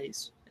several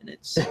days, and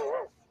it's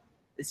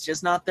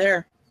just not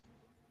there.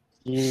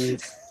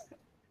 Jeez.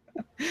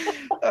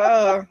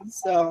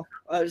 So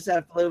I just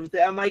have to live with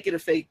it. I might get a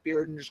fake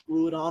beard and just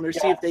glue it on, or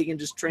see if they can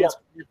just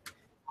transplant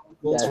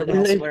follicles from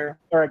elsewhere.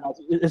 All right, guys.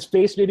 His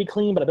face may be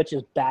clean, but I bet you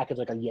his back is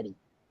like a Yeti.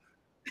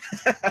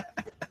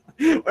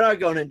 We're not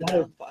going into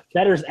that.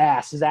 That or his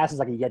ass. His ass is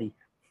like a Yeti.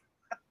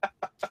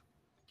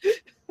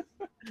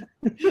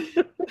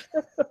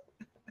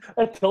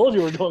 I told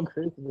you we're going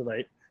crazy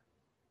tonight.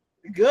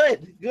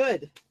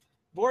 Good.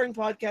 Boring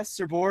podcasts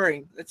are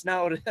boring. That's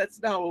not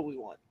what we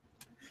want.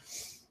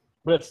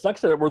 But it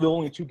sucks that we're the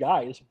only 2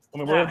 guys.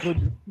 We're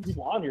good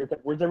people on here.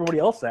 Where's everybody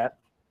else at?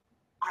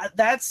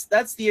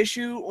 That's the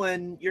issue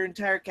when your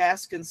entire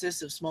cast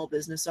consists of small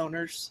business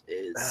owners.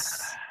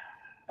 Is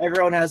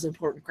everyone has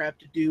important crap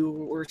to do?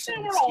 Or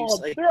some excuse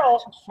like they're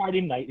all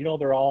Friday night.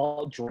 They're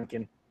all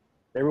drinking.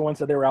 Everyone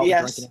said they were out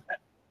drinking.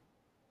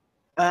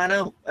 I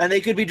know, and they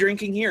could be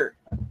drinking here.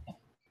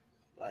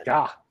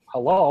 But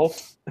hello.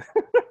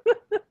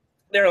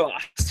 They're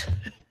lost.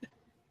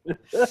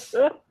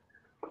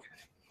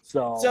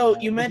 So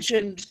you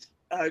mentioned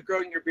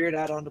growing your beard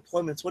out on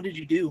deployments. What did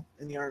you do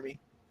in the Army?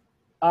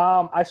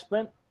 I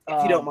spent,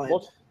 if you don't mind.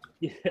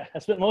 I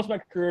spent most of my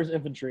career as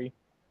infantry.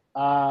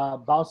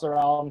 Bounced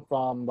around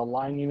from the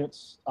line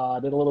units.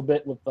 Did a little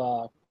bit with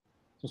some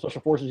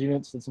special forces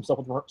units. Did some stuff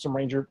with some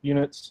ranger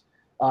units.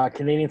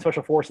 Canadian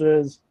Special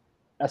Forces,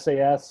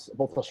 SAS,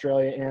 both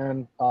Australia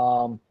and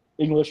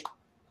England.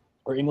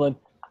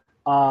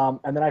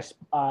 And then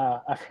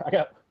I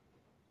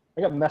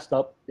got messed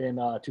up in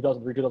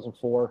 2003,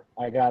 2004.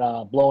 I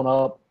got blown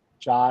up,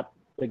 shot,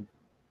 big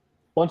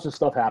bunch of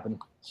stuff happened.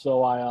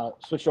 So I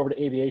switched over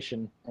to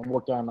aviation and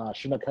worked on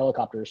Chinook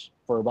helicopters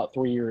for about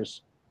 3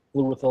 years.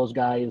 Flew with those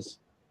guys.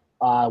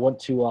 I went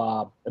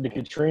to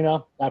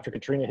Katrina after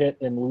Katrina hit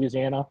in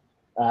Louisiana.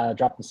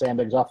 Dropped the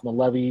sandbags off in the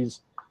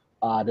levees.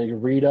 The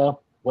Rita.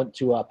 Went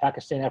to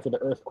Pakistan after the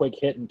earthquake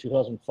hit in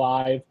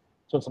 2005.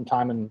 Spent some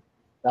time in,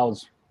 that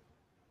was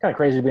kind of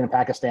crazy being in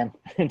Pakistan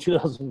in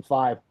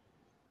 2005.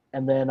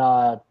 And then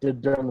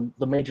did during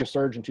the major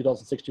surge in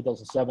 2006,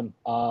 2007,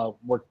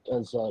 worked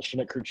as a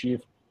Chinook crew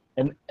chief.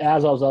 And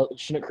as I was a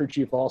Chinook crew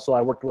chief also,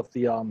 I worked with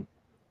the,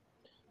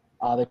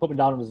 they put me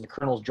down as the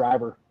colonel's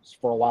driver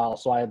for a while.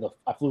 So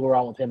I flew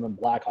around with him in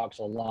Blackhawks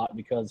a lot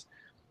because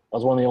I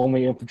was one of the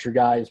only infantry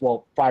guys,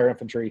 well, fire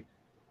infantry,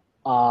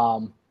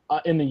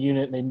 in the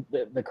unit. And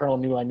the colonel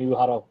knew I knew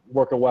how to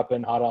work a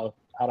weapon, how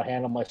to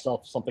handle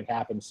myself if something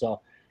happened.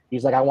 So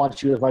he's like, I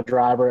want you as my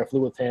driver. I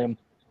flew with him.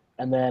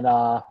 And then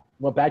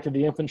went back to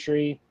the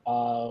infantry,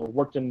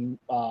 worked in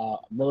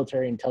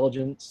military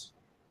intelligence,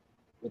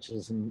 which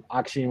is an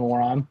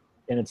oxymoron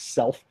in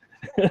itself.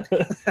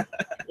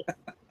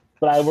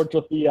 But I worked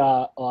with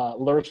the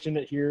Lurch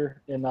unit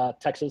here in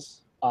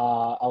Texas.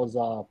 I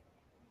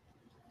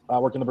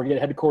worked in the brigade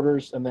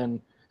headquarters, and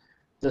then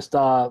then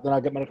I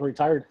got medically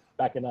retired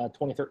back in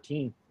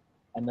 2013,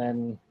 and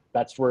then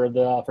that's where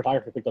the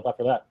photography picked up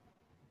after that.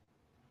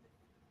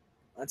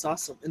 That's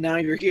awesome. And now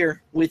you're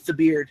here with the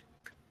beard.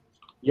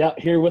 Yeah,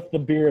 here with the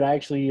beard. I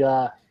actually,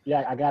 I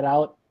got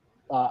out.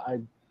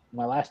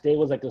 My last day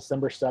was like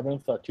December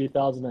 7th of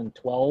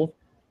 2012.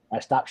 I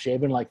stopped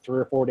shaving like 3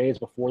 or 4 days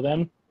before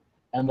then,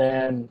 and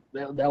then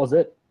that was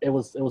it. It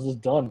was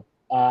just done.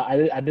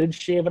 I did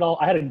shave it all.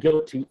 I had a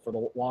goatee for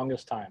the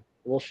longest time,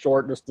 a little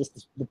short, just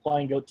the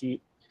plain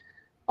goatee.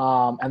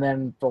 And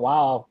then for a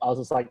while, I was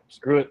just like,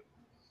 screw it,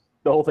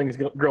 the whole thing's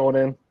growing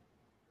in.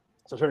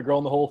 So I started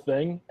growing the whole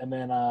thing, and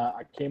then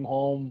I came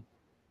home.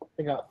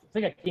 I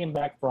think I came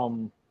back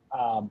from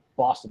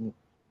Boston.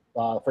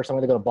 The first time I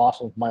had to go to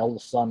Boston with my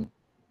oldest son.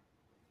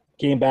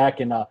 Came back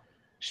and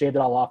shaved it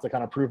all off to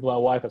kind of prove to my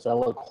wife that I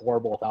look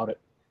horrible without it.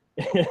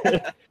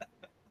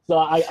 So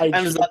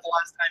And was that the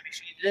last time you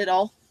shaved it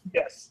all?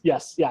 Yes,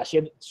 yeah. She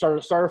had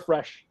started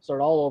fresh,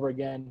 started all over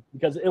again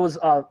because it was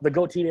the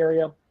goatee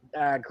area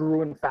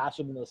grew in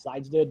faster than the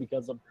sides did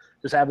because of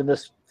just having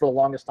this for the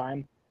longest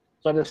time.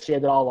 So I just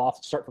shaved it all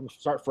off, start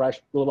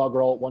fresh, let it all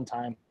grow at one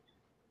time.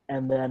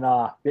 And then,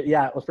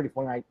 it was pretty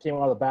funny. I came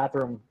out of the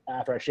bathroom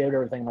after I shaved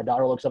everything. My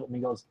daughter looks up at me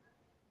and goes,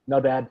 "No,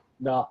 Dad,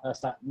 no,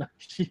 that's not." No.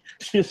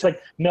 She's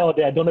like, "No,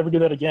 Dad, don't ever do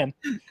that again."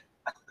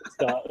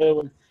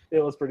 So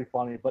it was pretty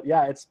funny. But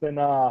yeah, it's been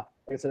like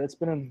I said, it's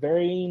been in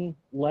varying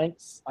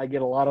lengths. I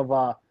get a lot of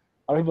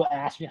people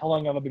ask me how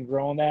long have I been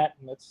growing that,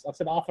 and I've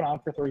been off and on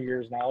for 3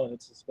 years now, and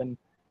it's just been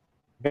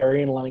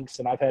varying lengths.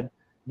 And I've had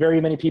very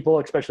many people,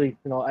 especially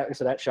like I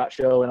said, at SHOT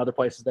Show and other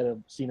places that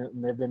have seen it,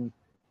 and they've been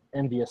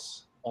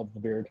envious of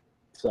the beard.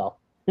 So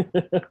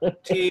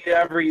do you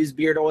ever use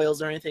beard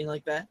oils or anything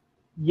like that?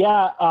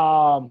 Yeah,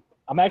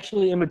 I'm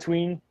actually in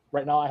between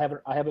right now. I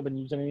haven't been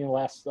using any in the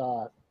last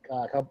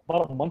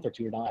about a month or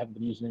two now. I haven't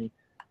been using any.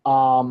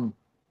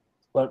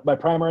 But my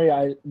primary,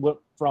 I went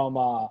from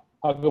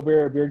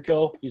Huckleberry Beard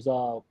Co. He's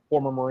a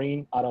former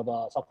Marine out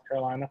of South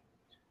Carolina.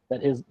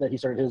 That he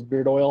started his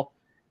beard oil,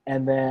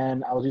 and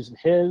then I was using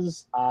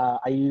his.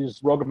 I used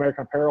Rogue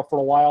American Apparel for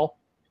a while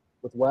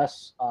with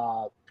Wes.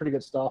 Pretty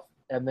good stuff.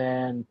 And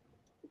then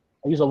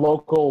I use a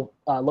local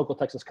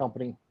Texas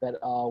company that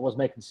was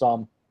making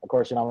some. Of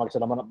course, like I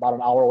said, I'm about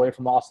an hour away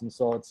from Austin,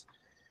 so it's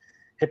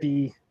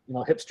hippie,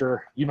 hipster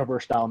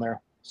universe down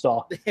there.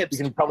 So you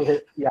can probably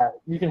hit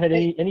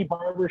any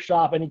barber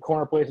shop, any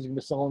corner place is going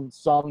to be selling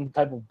some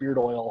type of beard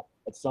oil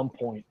at some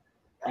point.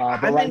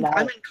 I'm in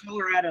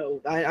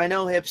Colorado. I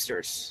know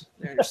hipsters.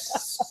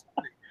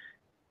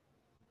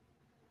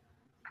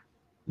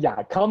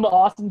 Yeah, come to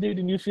Austin, dude,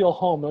 and you feel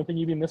home. The only thing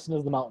you'd be missing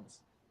is the mountains.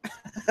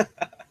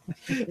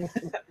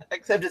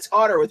 Except it's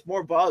hotter with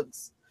more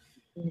bugs.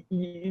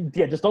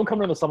 Yeah, just don't come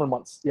during the summer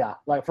months. Yeah,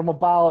 like from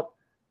about,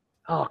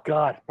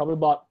 probably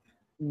about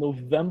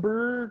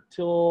November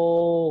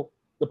till,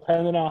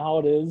 depending on how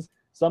it is.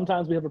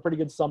 Sometimes we have a pretty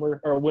good summer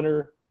or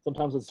winter.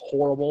 Sometimes it's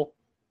horrible.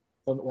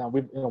 So,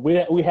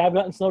 we have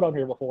gotten snow down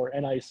here before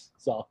and ice,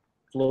 so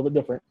it's a little bit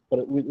different,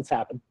 but it's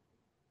happened.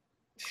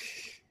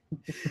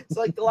 It's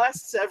like the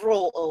last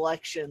several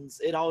elections,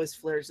 it always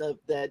flares up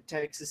that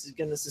Texas is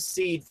going to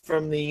secede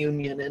from the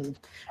Union, and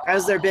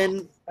has there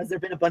been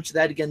a bunch of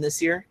that again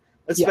this year,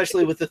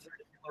 especially with the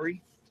third of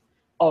Hillary?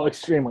 Oh,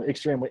 extremely.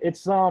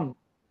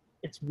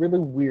 It's really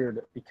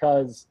weird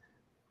because,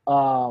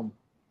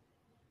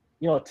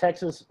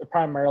 Texas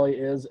primarily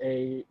is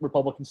a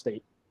Republican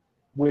state,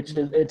 which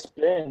it's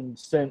been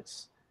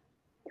since,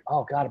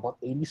 about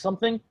 80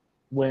 something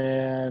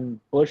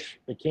when Bush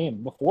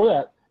became. Before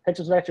that,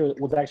 Texas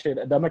was actually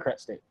a Democrat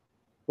state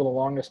for the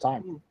longest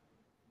time,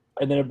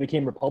 and then it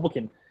became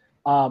Republican.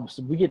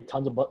 So we get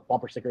tons of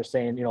bumper stickers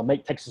saying,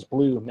 "Make Texas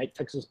blue, make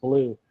Texas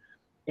blue,"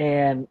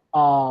 and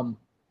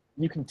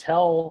you can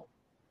tell,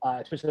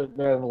 especially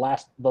during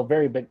the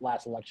very big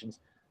last elections,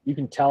 you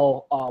can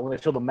tell when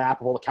they show the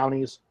map of all the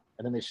counties,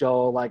 and then they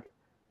show like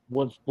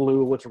what's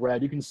blue, what's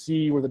red. You can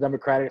see where the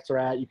Democrats are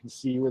at. You can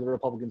see where the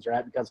Republicans are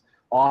at because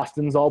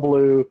Austin's all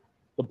blue,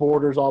 the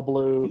border's all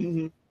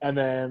blue, and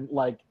then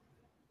like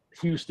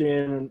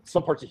Houston,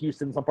 some parts of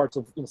Houston, some parts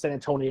of San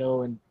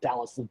Antonio and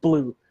Dallas is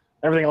blue.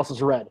 Everything else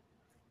is red.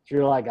 So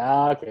you're like,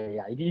 okay,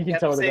 yeah, you can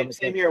tell.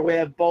 Same here. We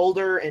have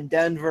Boulder and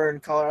Denver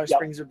and Colorado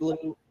Springs are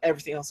blue.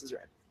 Everything else is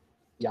red.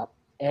 Yep,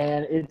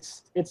 and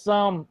it's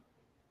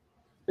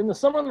in the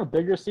some of the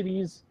bigger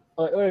cities.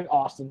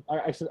 Austin.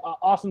 I said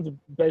Austin's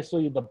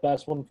basically the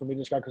best one for me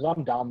to describe because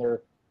I'm down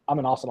there. I'm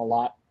in Austin a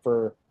lot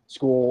for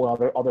school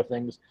and other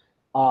things.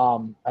 I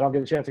don't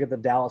get a chance to get to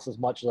Dallas as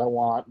much as I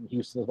want and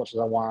Houston as much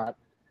as I want.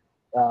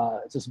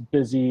 It's just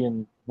busy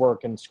and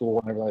work and school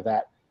and everything like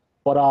that.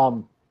 But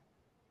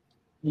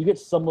you get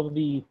some of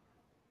the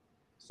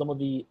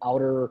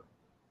outer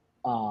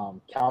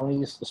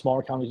counties, the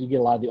smaller counties. You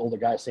get a lot of the older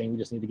guys saying we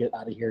just need to get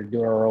out of here,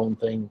 do our own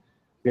thing,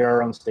 be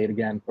our own state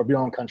again, or be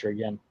our own country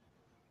again.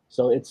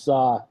 So it's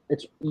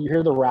you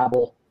hear the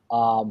rabble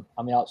on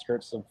the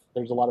outskirts of.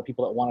 There's a lot of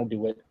people that want to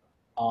do it.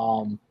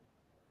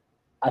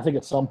 I think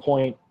at some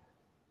point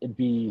it'd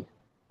be.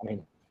 I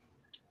mean,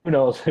 who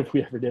knows if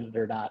we ever did it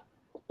or not.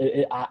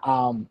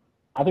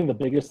 I think the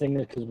biggest thing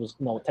is because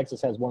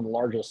Texas has one of the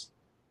largest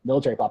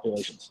military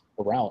populations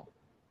around,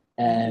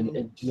 and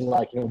it'd be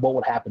like what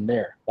would happen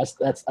there?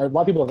 That's a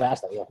lot of people have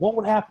asked that. Like, what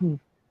would happen,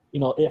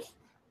 if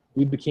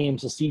we became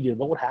seceded?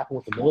 What would happen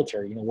with the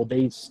military? Would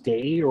they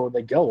stay or would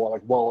they go?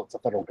 Like, well, it's a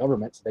federal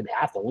government, so they'd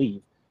have to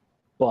leave.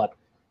 But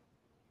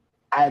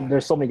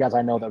there's so many guys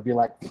I know that would be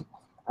like,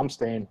 I'm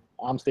staying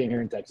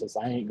here in Texas.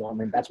 I ain't going. I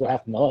mean, that's what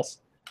happened to us.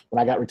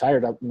 When I got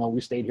retired,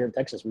 we stayed here in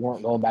Texas. We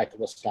weren't going back to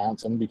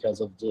Wisconsin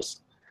because of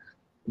just,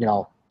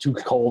 too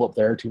cold up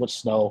there, too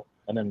much snow.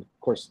 And then, of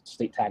course,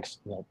 state tax,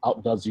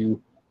 outdoes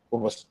you.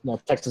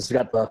 Texas has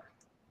got the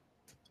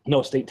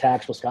no state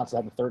tax. Wisconsin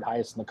had the third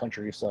highest in the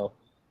country. So,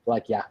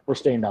 like, yeah, we're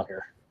staying down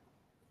here.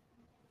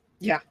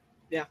 Yeah.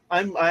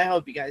 I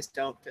hope you guys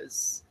don't,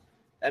 because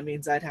that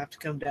means I'd have to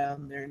come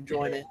down there and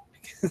join it.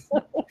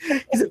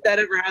 Because if that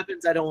ever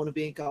happens, I don't want to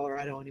be in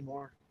Colorado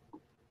anymore.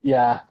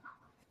 Yeah,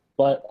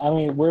 but I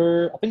mean,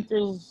 I think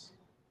there's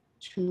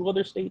 2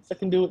 other states that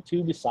can do it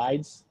too,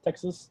 besides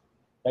Texas.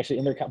 Actually,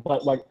 in their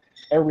but like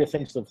everybody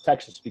thinks of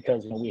Texas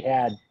because we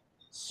had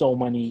so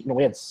many.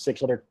 We had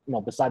 6 other.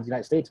 Besides the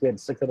United States, we had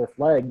 6 other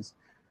flags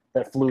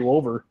that flew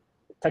over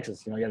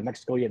Texas. You had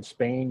Mexico, you had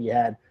Spain, you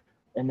had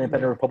the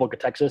Independent Republic of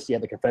Texas, you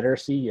had the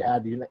Confederacy, you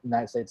had the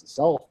United States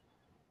itself.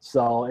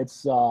 So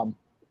it's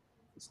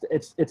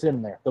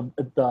in there.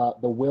 The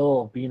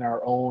will of being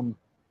our own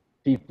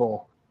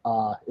people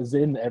is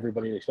in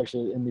everybody,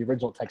 especially in the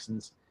original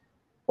Texans.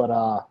 But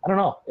I don't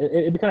know.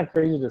 It'd be kind of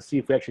crazy to see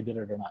if we actually did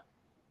it or not.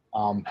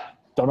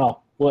 Don't know.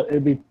 Well,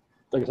 it'd be,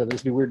 like I said,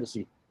 it'd be weird to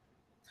see.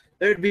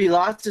 There'd be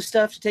lots of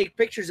stuff to take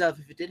pictures of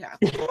if it did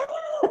happen.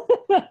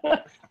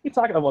 You're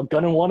talking about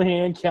gun in one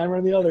hand, camera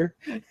in the other.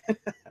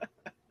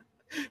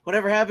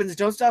 Whatever happens,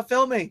 don't stop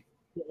filming.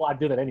 Well, I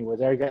do that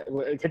anyways. I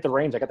hit the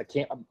range. I got the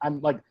cam.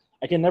 I'm like,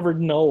 I can never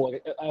know.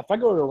 If I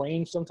go to the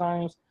range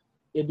sometimes,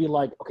 it'd be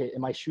like, okay,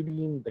 am I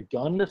shooting the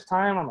gun this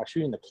time or am I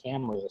shooting the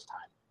camera this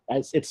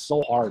time? It's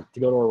so hard to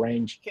go to a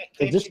range. Can't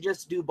you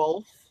just do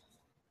both?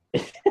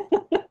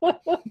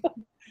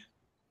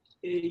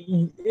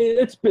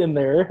 It's been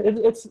there.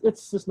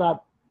 It's just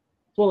not.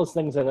 It's one of those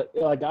things that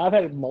like I've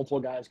had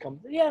multiple guys come.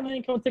 Yeah,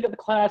 man, come take up the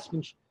class. You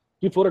can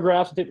do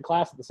photographs and take the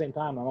class at the same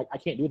time. I'm like, I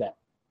can't do that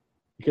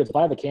because if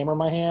I have a camera in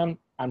my hand,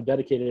 I'm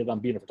dedicated on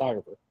being a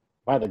photographer.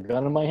 If I have a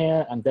gun in my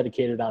hand, I'm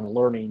dedicated on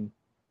learning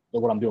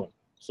what I'm doing.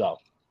 So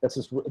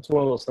it's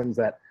one of those things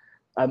that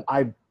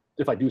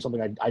if I do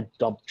something, I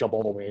jump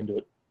all the way into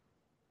it.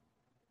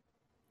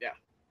 Yeah,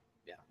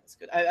 that's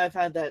good. I've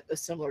had a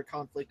similar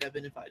conflict. I've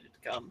been invited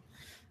to come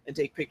and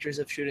take pictures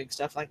of shooting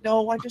stuff. Like,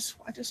 no, I just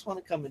want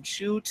to come and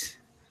shoot.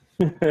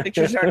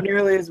 Pictures aren't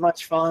nearly as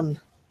much fun.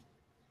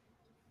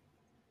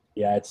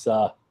 Yeah, it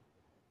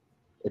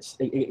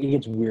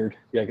gets weird.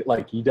 Yeah,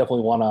 like you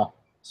definitely want to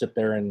sit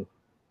there and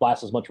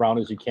blast as much round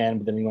as you can,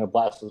 but then you want to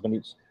blast as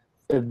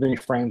many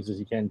frames as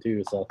you can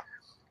too. So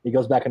it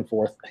goes back and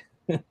forth.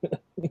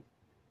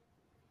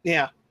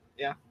 Yeah.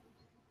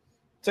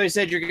 So you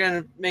said you're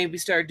gonna maybe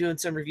start doing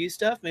some review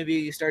stuff. Maybe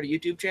you start a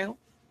YouTube channel.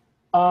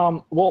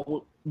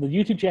 Well, the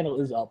YouTube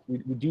channel is up. We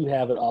do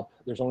have it up.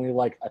 There's only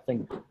I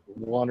think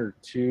 1 or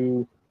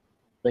 2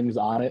 things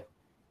on it.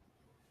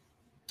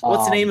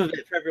 What's the name of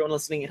it for everyone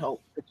listening at home?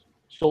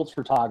 Schultz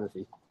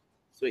Photography.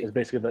 Sweet. Is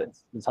basically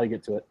that's how you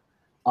get to it.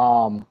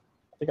 I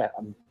think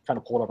I'm trying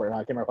to pull it up right now. I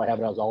can't remember if I have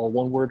it as all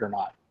one word or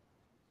not.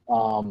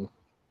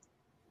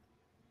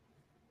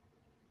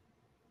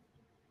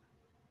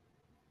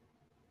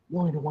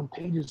 Only the 1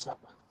 page is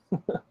up.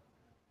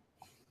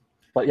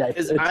 But yeah,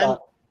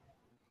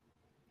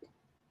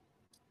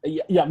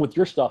 yeah, with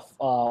your stuff,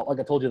 like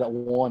I told you, that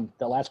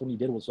last one you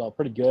did was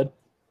pretty good.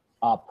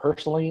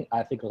 Personally,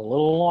 I think it was a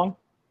little long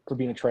for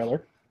being a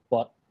trailer,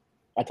 but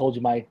I told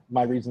you my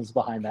reasons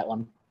behind that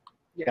one.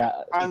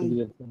 Yeah,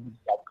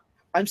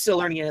 I'm still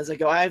learning it as I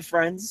go. I have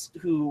friends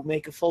who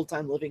make a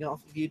full-time living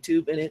off of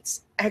YouTube, and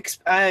it's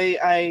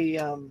I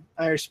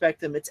respect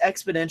them. It's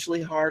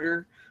exponentially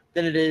harder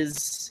than it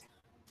is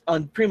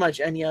on pretty much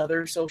any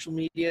other social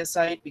media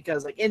site,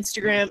 because like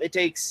Instagram, it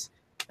takes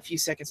a few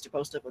seconds to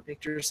post up a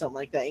picture or something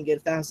like that and get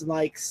 1,000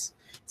 likes,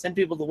 send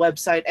people to the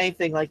website,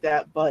 anything like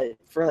that. But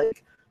for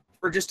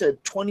just a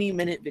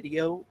 20-minute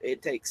video,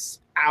 it takes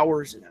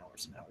hours and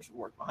hours and hours of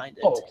work behind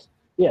it. Oh,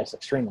 yes,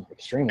 extremely.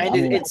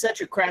 And it's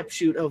such a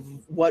crapshoot of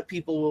what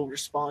people will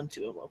respond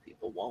to and what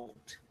people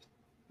won't.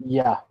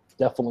 Yeah,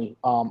 definitely.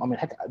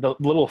 Heck, the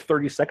little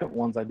 30-second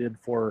ones I did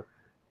for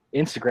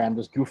Instagram,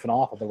 just goofing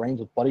off at the range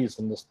with buddies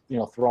and just,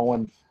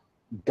 throwing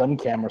gun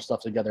camera stuff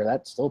together.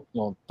 That's still,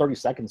 30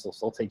 seconds will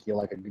still take you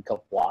like a good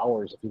couple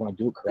hours if you want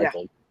to do it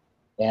correctly.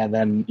 Yeah. And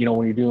then,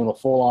 when you're doing a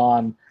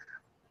full-on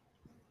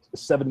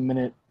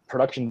 7-minute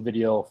production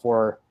video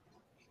for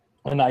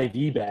an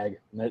IV bag,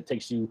 and it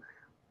takes you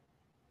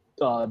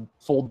a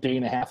full day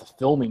and a half of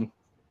filming,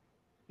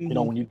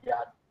 when you've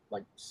got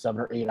like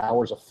 7 or 8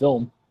 hours of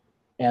film,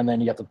 and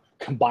then you have to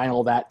combine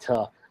all that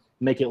to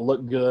make it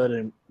look good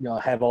and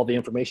have all the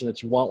information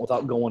that you want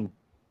without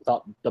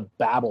the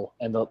babble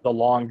and the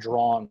long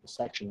drawn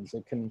sections.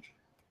 It can.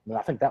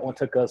 I think that one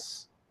took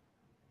us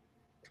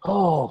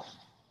a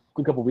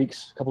good couple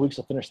weeks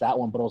to finish that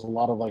one, but it was a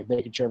lot of like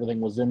making sure everything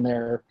was in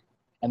there.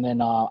 And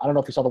then I don't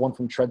know if you saw the one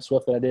from Tread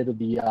Swift that I did with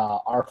the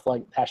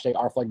hashtag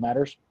our flag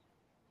matters.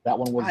 That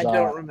one was. I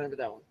don't remember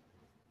that one.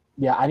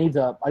 Yeah, I need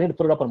to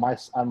put it up on my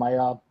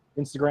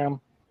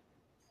Instagram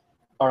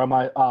or on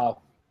my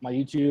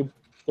YouTube.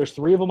 There's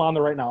 3 of them on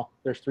there right now.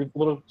 There's 3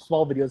 little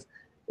small videos.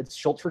 It's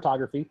Schultz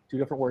Photography, 2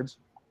 different words.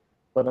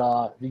 But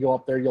if you go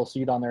up there, you'll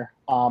see it on there.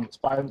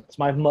 It's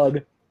my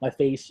mug, my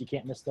face. You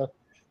can't miss the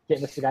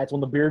guy. It's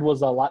when the beard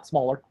was a lot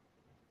smaller.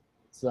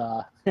 It's when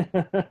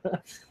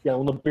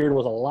the beard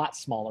was a lot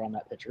smaller on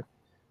that picture.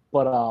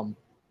 But I'm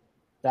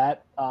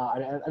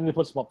gonna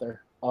put some up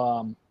there.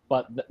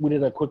 But we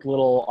did a quick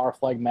little Our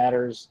Flag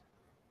Matters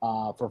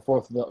for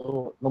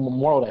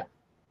Memorial Day,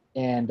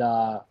 and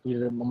we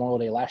did a Memorial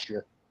Day last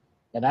year,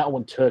 and that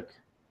one took.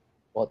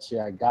 Let's see,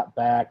 I got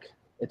back.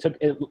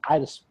 I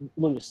just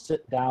literally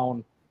sit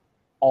down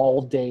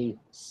all day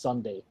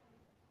Sunday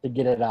to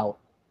get it out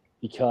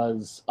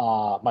because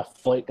my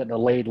flight got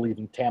delayed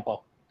leaving Tampa,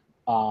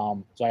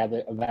 so I had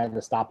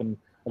to stop and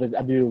I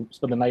had to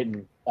spend the night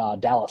in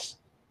Dallas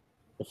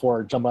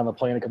before jumping on the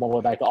plane and come all the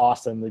way back to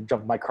Austin, then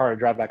jump in my car and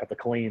drive back up to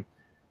Killeen.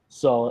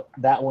 So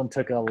that one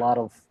took a lot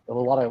of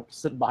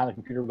sitting behind the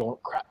computer going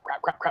crap,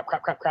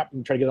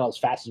 and trying to get it out as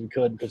fast as we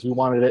could because we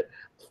wanted it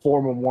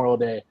for Memorial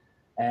Day,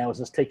 and it was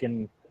just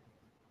taking.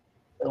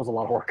 It was a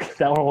lot of work.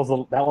 That one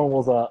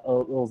was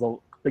a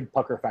big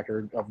pucker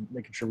factor of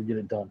making sure we get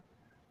it done.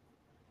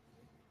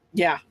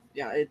 Yeah,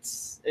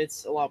 it's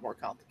a lot more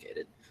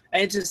complicated,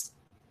 and it's just.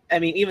 I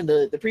mean, even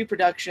the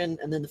pre-production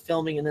and then the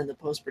filming and then the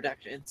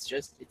post-production,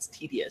 it's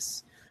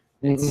tedious.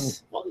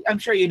 Well, I'm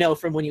sure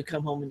from when you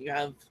come home and you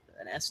have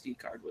an SD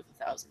card with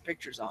 1,000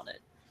 pictures on it.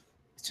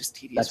 It's just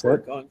tedious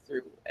work going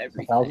through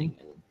everything.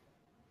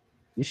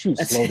 You shoot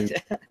slow, dude.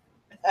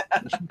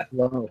 You shoot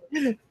slow.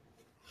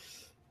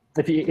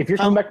 If you're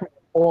coming back from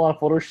a full-on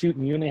photo shoot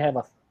and you only have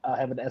an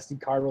SD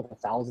card with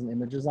 1,000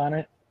 images on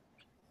it,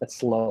 that's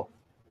slow.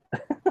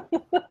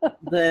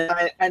 Then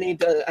I need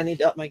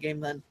to up my game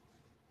then.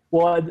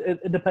 Well,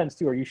 it depends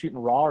too. Are you shooting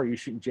RAW or are you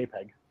shooting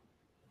JPEG?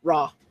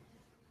 RAW.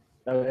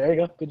 Oh, there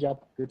you go. Good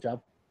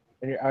job.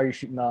 And are you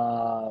shooting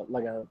are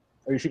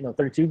you shooting a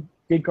 32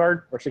 gig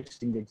card or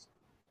 16 gigs?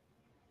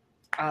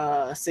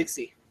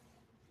 60.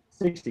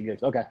 60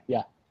 gigs. Okay,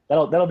 yeah.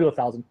 That'll do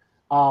 1,000.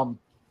 On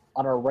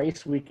a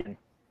race weekend.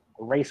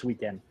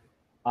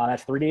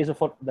 That's 3 days of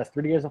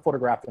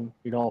photographing.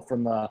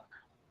 From about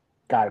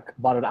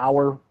an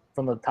hour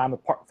from the time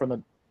from the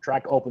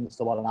track opens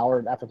to about an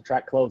hour after the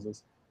track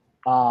closes.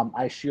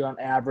 I shoot on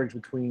average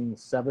between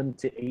 7,000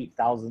 to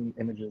 8,000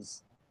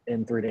 images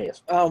in 3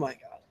 days. Oh my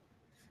god!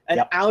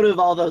 And out of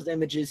all those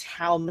images,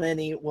 how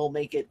many will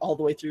make it all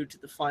the way through to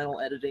the final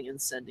editing and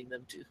sending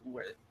them to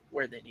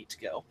where they need to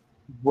go?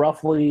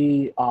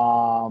 Roughly,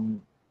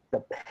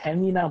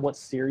 depending on what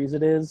series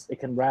it is, it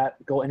can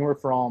go anywhere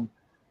from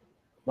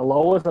the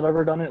lowest I've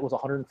ever done it was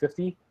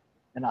 150,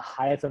 and the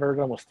highest I've ever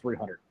done was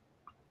 300.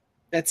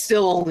 That's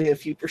still only a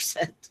few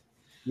percent.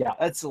 Yeah,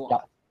 that's a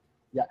lot.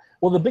 Yeah.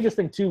 Well, the biggest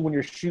thing too when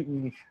you're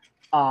shooting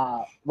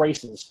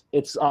races,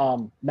 it's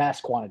mass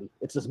quantity.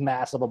 It's just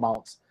massive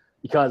amounts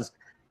because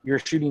you're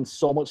shooting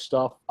so much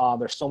stuff.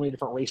 There's so many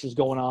different races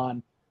going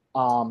on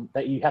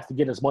that you have to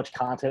get as much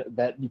content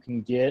that you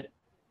can get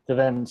to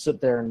then sit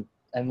there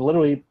and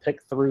literally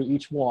pick through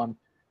each one.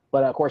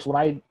 But of course,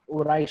 when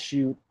I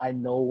shoot, I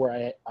know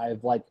where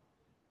I've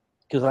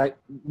because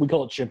we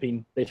call it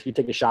chimping. Basically,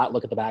 take a shot,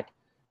 look at the back,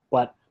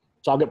 but.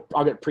 So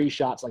I'll get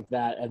pre-shots like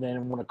that, and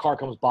then when a car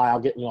comes by,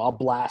 I'll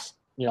blast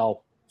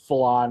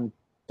full on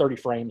 30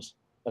 frames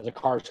as a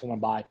car's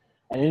coming by,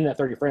 and in that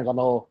 30 frames, I'll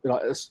know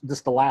it's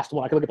just the last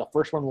one. I can look at the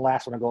first one and the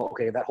last one and go,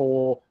 okay, that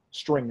whole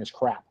string is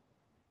crap,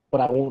 but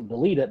I won't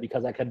delete it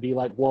because I could be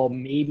like, well,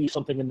 maybe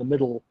something in the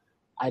middle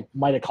I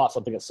might have caught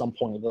something at some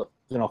point. The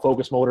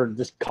focus motor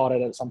just caught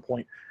it at some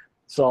point.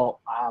 So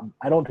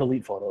I don't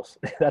delete photos.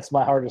 That's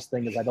my hardest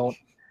thing is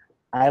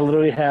I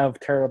literally have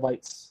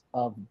terabytes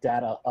of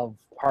data of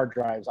hard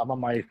drives. I'm on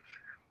my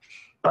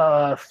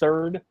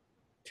third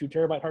 2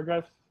 terabyte hard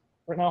drive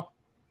right now.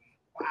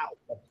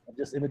 Wow.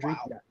 Just imagery.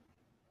 Wow.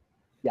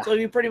 Yeah. So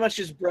you pretty much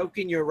just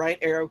broken your right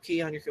arrow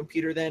key on your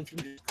computer then from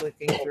just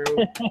clicking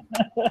through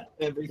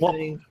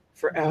everything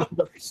for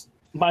hours.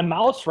 My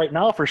mouse right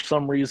now, for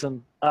some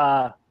reason,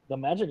 the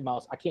Magic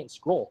Mouse, I can't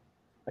scroll.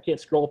 I can't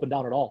scroll up and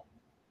down at all.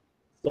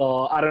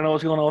 So I don't know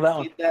what's going on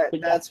with that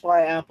one. That's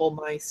why Apple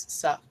mice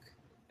suck.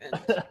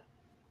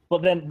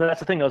 But that's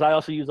the thing is I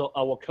also use a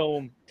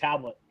Wacom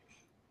tablet.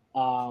 So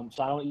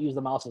I don't use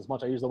the mouse as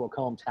much. I use the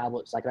Wacom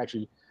tablet so I can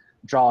actually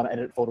draw and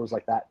edit photos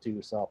like that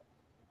too. So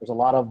there's a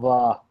lot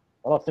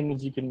of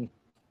things you can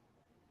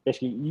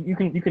basically you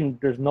can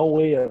there's no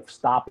way of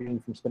stopping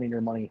you from spending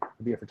your money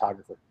to be a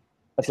photographer.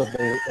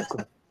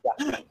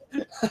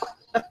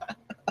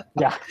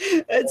 Yeah.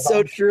 It's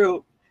so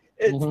true.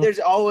 There's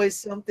always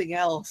something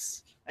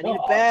else. I need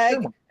a bag,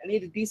 I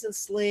need a decent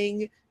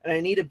sling, and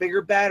I need a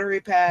bigger battery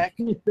pack,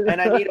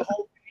 and I need a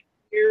whole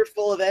here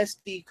full of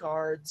SD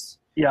cards.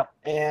 Yep.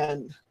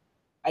 And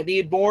I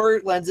need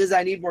more lenses.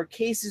 I need more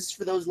cases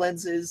for those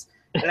lenses,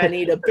 and I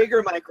need a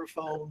bigger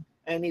microphone.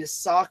 And I need a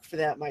sock for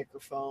that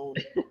microphone.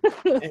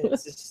 And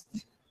it's just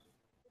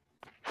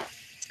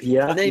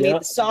And then you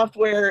need the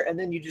software, and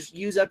then you just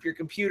use up your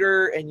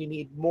computer, and you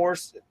need more.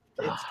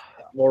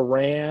 More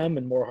RAM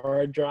and more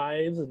hard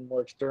drives and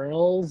more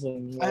externals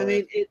and. More... I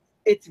mean,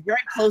 it's very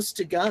close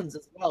to guns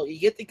as well. You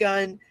get the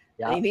gun.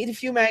 And you need a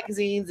few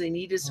magazines, and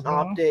you need an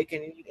optic,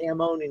 and you need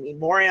ammo, and you need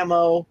more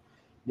ammo,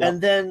 and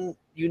then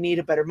you need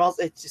a better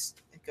muzzle. It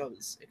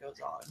goes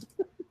on.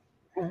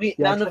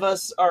 None of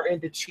us are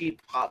into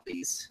cheap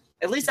hobbies.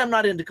 At least I'm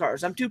not into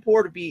cars. I'm too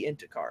poor to be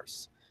into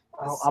cars.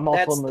 I'm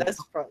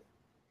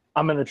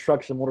in the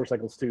trucks and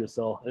motorcycles too.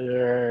 So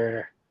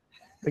I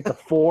think the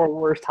 4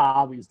 worst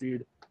hobbies,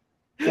 dude.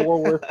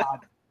 4 worst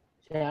hobbies: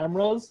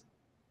 cameras,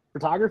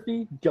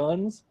 photography,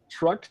 guns,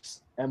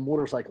 trucks, and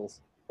motorcycles.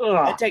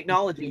 And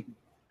technology.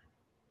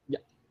 Yeah,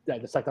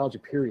 just technology.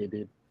 Period,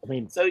 dude. I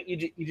mean, so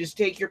you just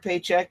take your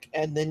paycheck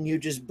and then you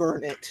just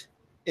burn it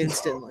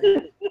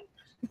instantly.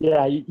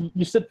 Yeah,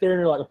 you sit there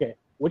and you're like, okay,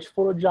 which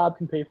photo job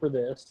can pay for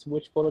this?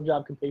 Which photo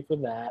job can pay for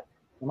that?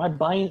 Am I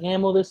buying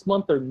ammo this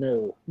month or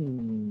no?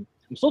 I'm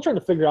still trying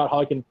to figure out how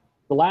I can.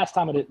 The last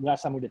time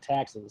we did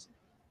taxes,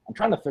 I'm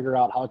trying to figure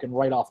out how I can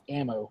write off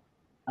ammo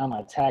on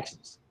my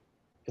taxes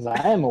because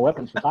I am a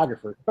weapons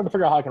photographer. I'm trying to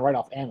figure out how I can write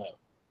off ammo.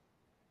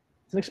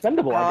 It's an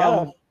expendable.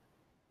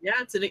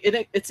 Yeah,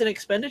 it's an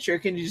expenditure.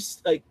 Can you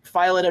just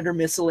file it under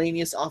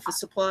miscellaneous office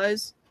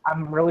supplies?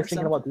 I'm really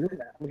thinking about doing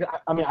that.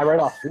 I mean, I write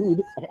off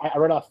food. I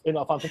write off, if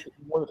I'm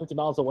more than 50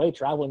 miles away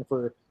traveling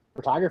for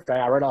photography,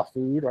 I write off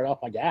food, write off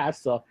my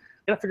gas. So I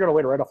gotta figure out a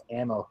way to write off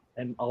ammo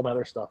and all my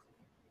other stuff.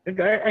 I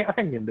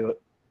think you can do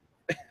it.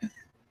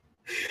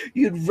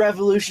 You'd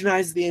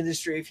revolutionize the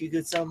industry if you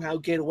could somehow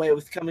get away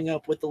with coming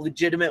up with a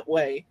legitimate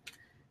way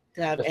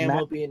to have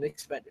ammo be an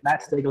expenditure.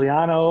 Matt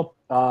Stagliano,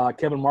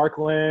 Kevin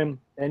Markland,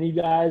 and you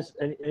guys,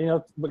 and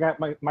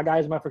my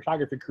guys, my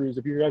photography crews.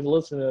 If you guys are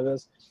listening to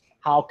this,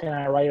 how can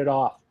I write it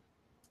off?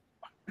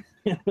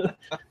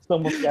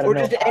 Or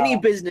just any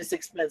business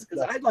expense,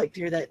 because I'd like to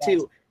hear that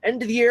too.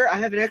 End of the year, I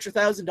have an extra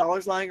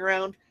 $1,000 lying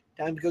around.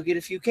 Time to go get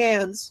a few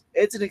cans.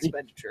 It's an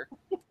expenditure.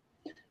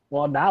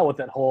 Well, now with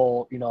that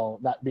whole,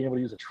 not being able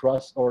to use a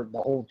trust or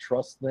the whole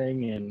trust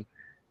thing, and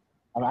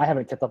I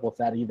haven't kept up with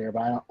that either.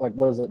 But I don't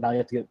what is it now?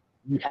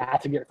 You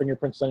have to get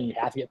fingerprints done. And you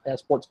have to get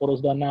passports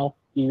photos done now,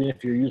 even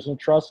if you're using a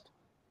trust.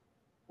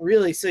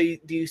 Really? So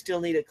do you still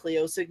need a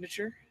Clio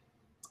signature?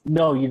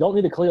 No, you don't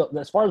need a Clio.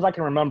 As far as I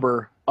can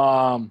remember,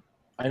 I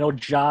know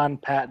John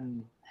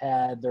Patton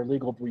had their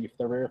legal brief.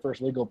 Their very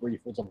first legal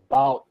brief was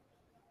about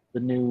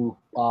the new.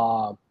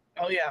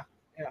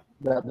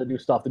 The new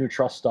stuff, the new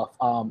trust stuff.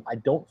 I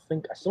still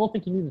don't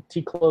think you need a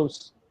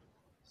T-close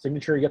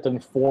signature. You have to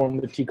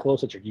inform the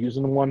T-close that you're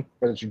using one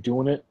or that you're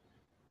doing it.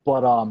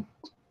 But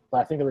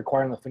I think they're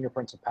requiring the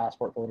fingerprints and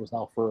passport photos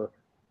now for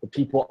the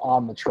people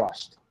on the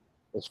trust.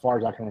 As far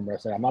as I can remember,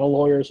 I'm not a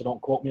lawyer, so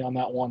don't quote me on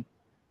that one.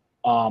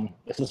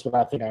 This is what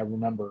I think I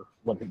remember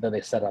that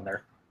they said on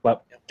there.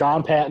 But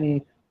John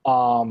Patton,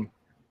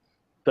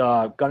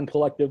 the Gun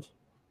Collective.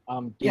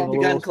 The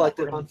Gun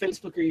Collective on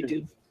Facebook or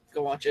YouTube.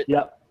 Go watch it.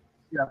 Yep.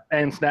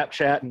 And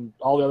Snapchat and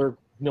all the other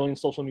million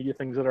social media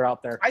things that are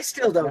out there. I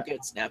still don't get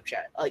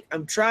Snapchat.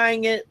 I'm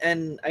trying it,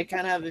 and I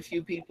kind of have a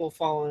few people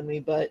following me,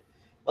 but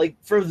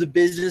from the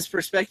business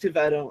perspective,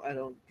 I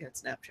don't get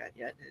Snapchat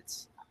yet.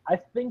 I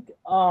think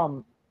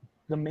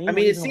the main. I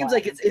mean, it seems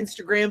like it's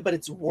Instagram, but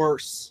it's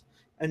worse.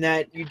 And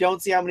that you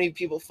don't see how many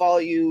people follow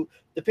you.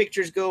 The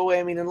pictures go away.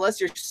 I mean,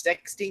 unless you're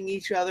sexting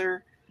each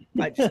other,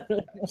 I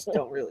just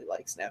don't really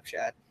like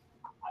Snapchat.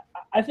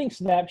 I think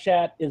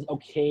Snapchat is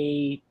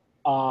okay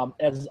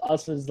as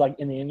us as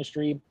in the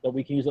industry that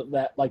we can use it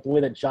the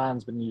way that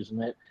John's been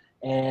using it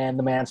and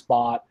the Man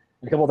Spot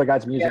and a couple other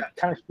guys have been using it,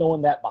 kind of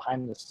showing that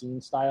behind the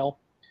scenes style.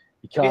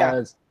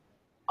 because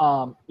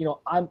I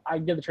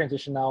get the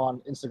transition now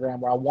on Instagram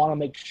where I want to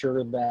make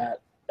sure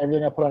that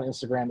everything I put on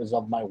Instagram is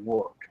of my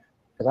work.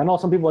 Because I know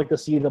some people like to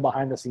see the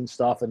behind the scenes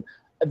stuff and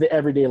the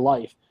everyday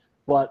life,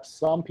 but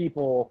some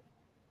people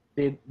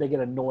they get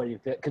annoyed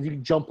because you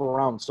jump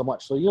around so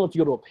much. So if you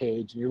go to a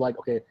page and you're like,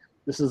 okay,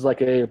 this is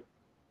like a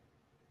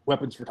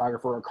weapons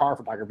photographer or a car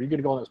photographer, you're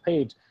gonna go on this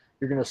page,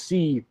 you're gonna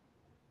see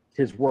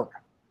his work.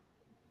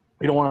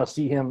 You don't want to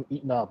see him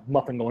eating a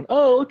muffin going,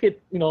 oh, look at,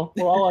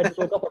 well, I just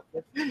woke up.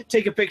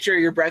 Take a picture of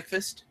your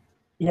breakfast.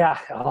 Yeah.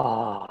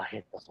 Oh, I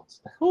hate those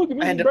ones. Oh,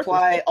 and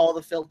apply all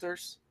the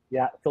filters.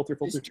 Yeah, filter.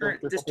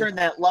 Just turn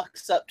that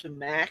lux up to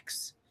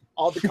max.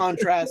 All the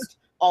contrast,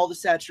 all the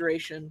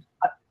saturation.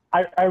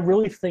 I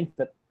really think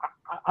that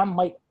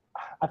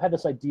I've had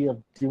this idea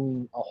of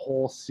doing a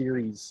whole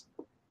series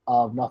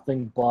of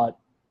nothing but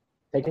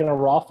taking a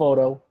raw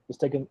photo,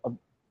 just taking a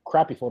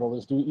crappy photo,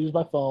 use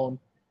my phone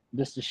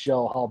just to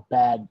show how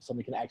bad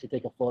somebody can actually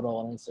take a photo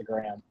on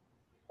Instagram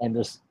and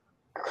just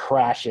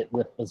crash it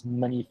with as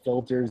many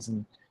filters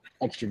and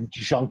extra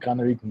junk on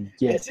there you can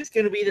get. It's just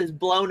going to be this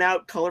blown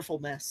out, colorful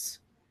mess.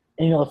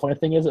 And the funny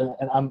thing is, and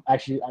I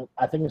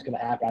think it's going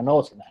to happen. I know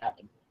it's going to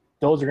happen.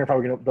 Those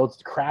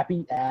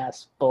crappy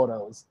ass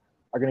photos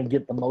are going to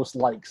get the most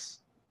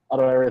likes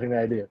out of everything that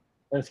I do.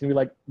 And it's going to be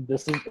like,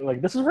 this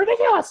is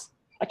ridiculous.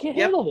 I can't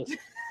handle this.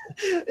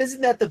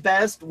 Isn't that the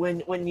best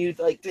when you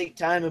take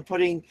time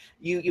and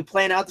you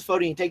plan out the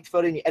photo, you take the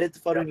photo and you edit the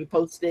photo and you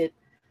post it,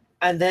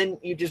 and then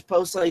you just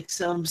post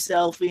some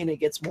selfie and it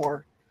gets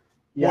more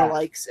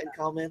likes and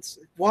comments.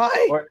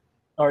 Why?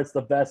 Or it's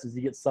the best is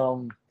you get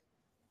some.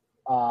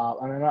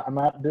 I'm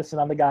not dissing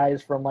on the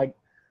guys from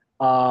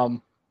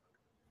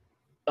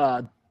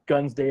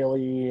Guns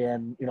Daily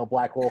and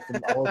Black Wolf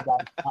and all those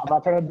guys. I'm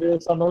not trying to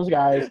diss on those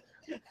guys,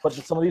 but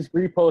some of these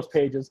repost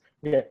pages.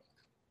 Yeah,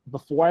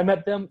 before I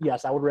met them,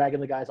 yes, I would rag on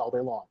the guys all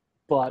day long.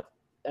 But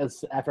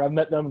after I've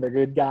met them, they're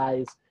good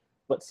guys.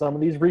 But some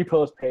of these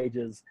repost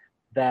pages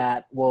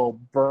that will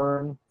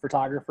burn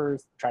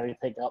photographers, try to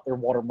take out their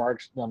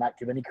watermarks, not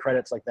give any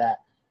credits like that,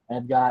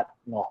 and got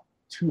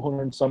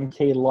 200 some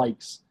K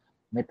likes,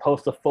 and they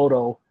post a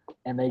photo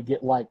and they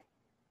get like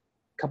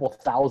a couple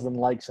thousand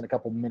likes in a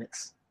couple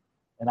minutes,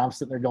 and I'm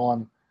sitting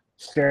there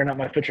staring at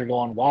my picture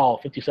going, wow,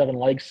 57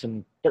 likes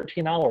in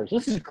 13 hours,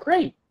 this is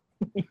great.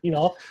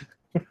 Yeah.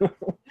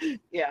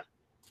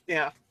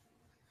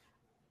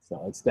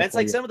 So it's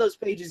like some of those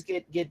pages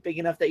get big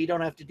enough that you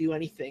don't have to do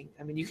anything.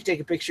 I mean, you could take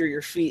a picture of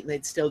your feet and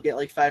they'd still get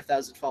like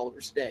 5,000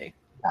 followers a day.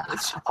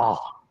 It's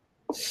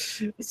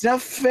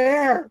not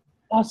fair.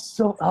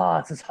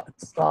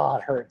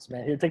 It hurts,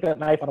 man. Here, take that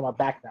knife out of my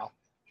back now.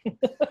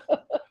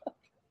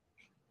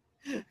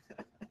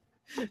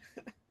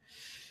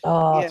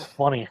 It's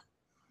funny.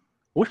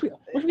 Wish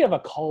we have a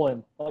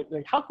call-in.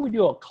 Like, how can we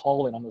do a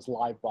call-in on this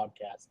live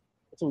broadcast?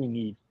 That's what we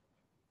need.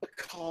 A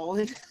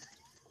call-in?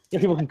 Yeah,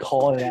 people can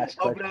call in and ask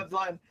questions. Open up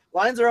line.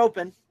 Lines are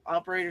open.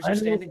 Operators are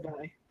standing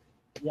by.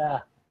 Yeah.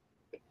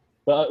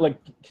 But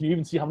can you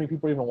even see how many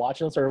people are even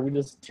watching us, or are we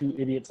just two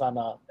idiots on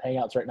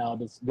Hangouts right now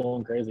just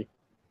going crazy?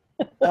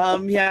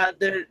 Yeah,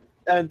 the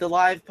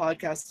live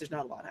podcast, there's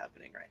not a lot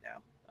happening right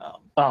now.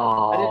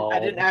 I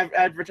didn't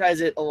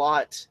advertise it a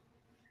lot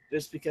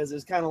just because it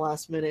was kind of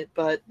last minute,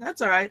 but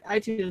that's all right.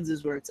 iTunes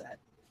is where it's at.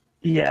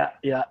 Yeah.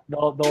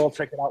 They'll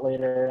check it out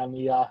later on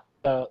the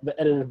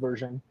edited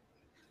version.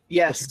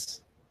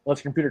 Yes.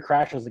 Unless your computer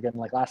crashes again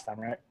like last time,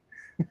 right?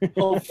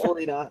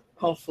 Hopefully not.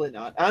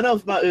 I don't know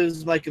if it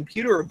was my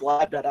computer or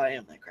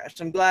blab.im that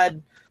crashed. I'm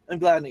glad I'm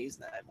not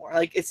using that anymore.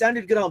 Like, it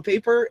sounded good on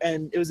paper,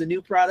 and it was a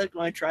new product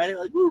when I tried it.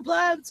 Like, ooh,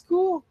 Blab, it's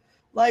cool.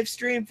 Live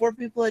stream, 4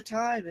 people at a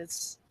time. It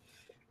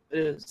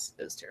was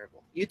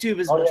terrible. YouTube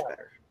is much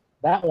better.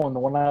 That one, the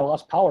one I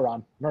lost power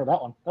on. Remember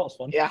that one? That was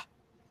fun. Yeah.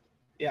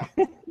 Yeah.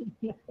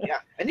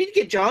 I need to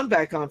get John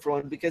back on for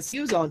one because he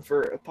was on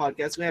for a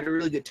podcast. We had a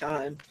really good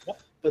time.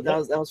 Yep. But that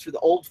was for the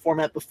old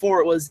format before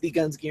it was the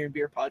Guns, Gear, and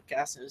Beer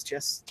podcast. And it was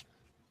just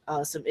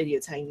some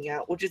idiots hanging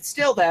out, which it's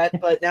still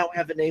that, but now we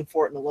have a name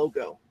for it and a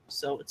logo.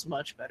 So it's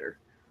much better.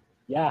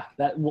 Yeah.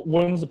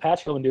 When's the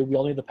patch coming, dude? We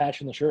all need the patch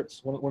and the shirts.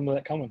 When will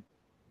that coming?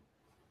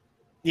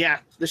 Yeah.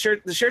 The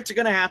shirts are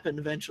going to happen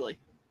eventually.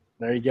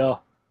 There you go.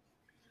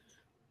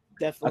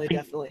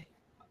 Definitely.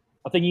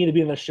 I think you need to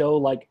be in the show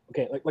like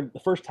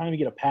the first time you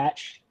get a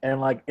patch,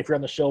 and if you're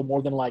on the show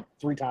more than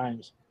 3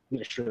 times, you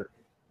get a shirt.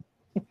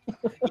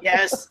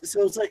 Yes,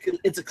 so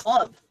it's a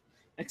club.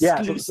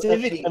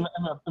 Exclusivity. Yeah,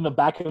 and the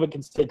back of it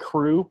can say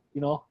crew,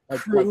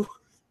 crew.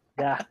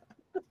 Yeah.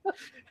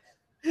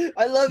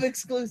 I love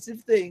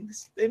exclusive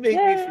things. They make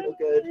me feel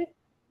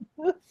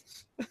good.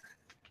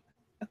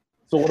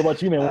 So what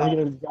about you, man? When are you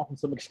going to drop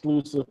some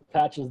exclusive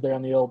patches there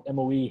on the old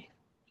MOE?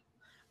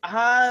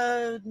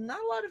 Not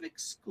a lot of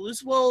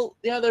exclusive. Well,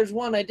 yeah, there's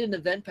one. I did an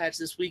event patch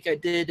this week. I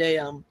did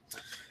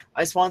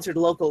I sponsored a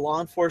local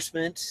law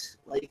enforcement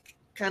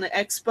kind of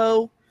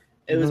expo.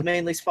 It was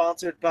mainly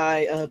sponsored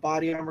by a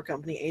body armor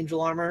company,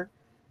 Angel Armor,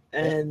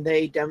 and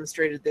they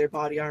demonstrated their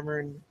body armor.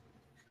 And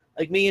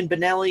me and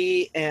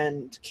Benelli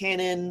and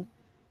Cannon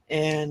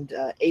and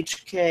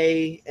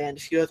HK and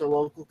a few other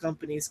local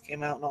companies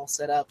came out and all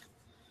set up.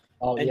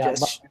 Oh And yeah,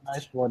 just-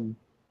 nice one.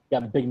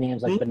 Got big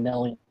names like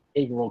Benelli,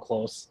 Hagen real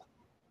close.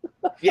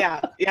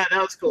 Yeah, that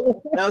was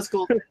cool. That was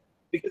cool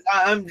because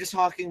I'm just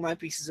hawking my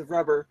pieces of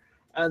rubber,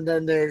 and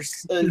then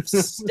there's a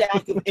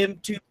stack of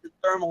M2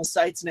 thermal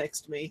sights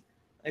next to me.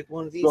 Like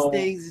one of these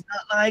things is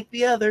not like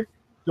the other.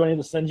 Do I need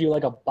to send you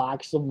like a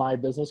box of my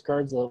business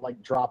cards to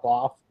like drop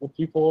off with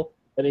people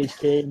at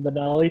HK and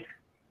Benelli?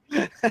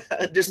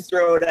 Just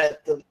throw it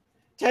at them.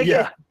 Take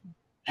it.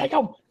 Take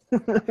them.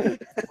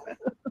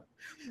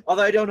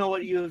 Although I don't know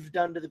what you have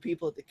done to the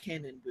people at the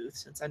Canon booth,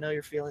 since I know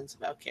your feelings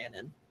about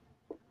Canon.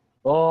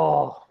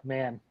 Oh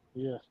man,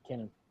 yeah,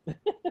 Canon.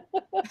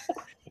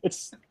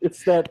 it's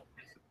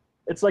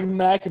like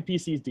Mac and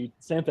PCs, dude.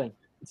 Same thing.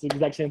 It's the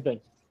exact same thing.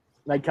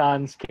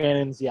 Nikons,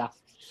 Canons, yeah.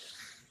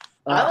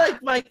 I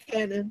like my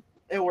Canon.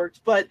 It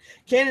works, but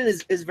Canon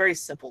is very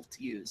simple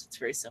to use. It's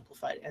very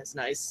simplified. It has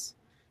nice,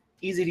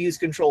 easy to use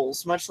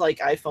controls, much like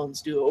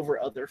iPhones do over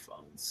other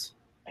phones.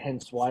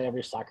 Hence why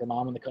every soccer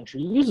mom in the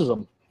country uses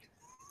them.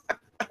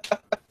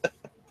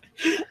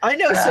 I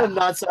know some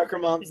not soccer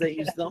moms that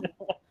use them.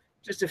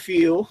 Just a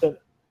few.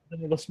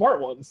 The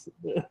smart ones.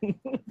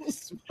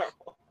 Smart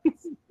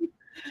ones.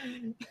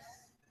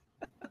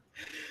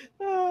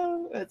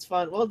 Oh, that's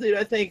fun. Well, dude,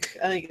 I think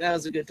that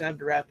was a good time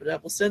to wrap it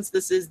up. Well, since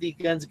this is the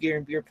Guns, Gear,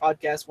 and Beer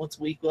podcast, once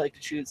a week we like to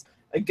choose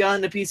a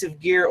gun, a piece of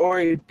gear,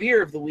 or a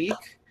beer of the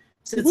week.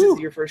 Since this is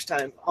your first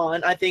time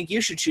on, I think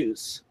you should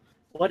choose.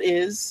 What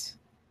is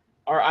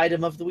our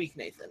item of the week,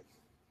 Nathan?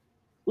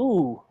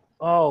 Ooh.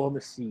 Oh, let me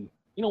see.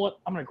 You know what?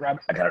 I'm going to grab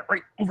it. I got it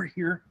right over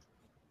here.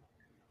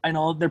 I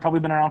know they've probably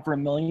been around for a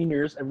million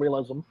years. Everybody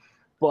loves them.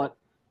 But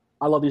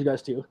I love these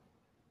guys too.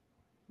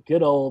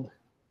 Good old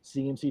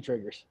CMC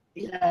triggers.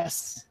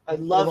 Yes. I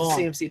love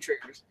CMC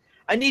triggers.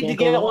 I need to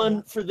get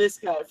one for this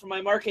guy. For my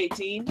Mark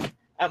 18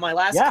 at my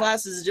last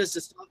class, this is just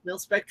a stock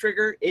mil-spec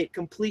trigger. It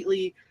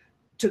completely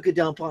took a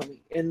dump on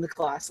me in the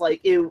class.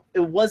 Like, it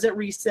wasn't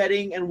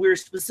resetting, and we were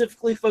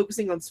specifically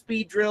focusing on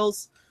speed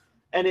drills,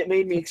 and it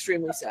made me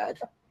extremely sad.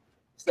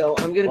 So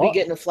I'm going to be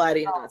getting a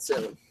flatty on it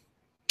soon.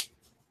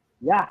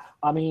 Yeah,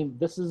 I mean,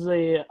 this is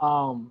a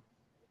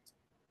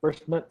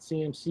first met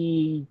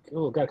CMC.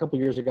 Got a couple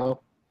years ago,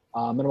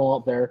 minimal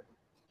up there.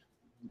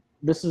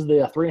 This is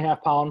the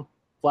 3.5 pound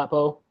flat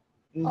bow,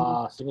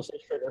 single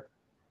stage trigger.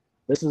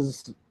 This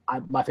is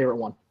my favorite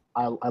one.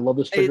 I love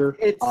this trigger.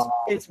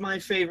 It's my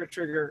favorite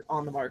trigger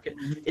on the market.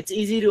 It's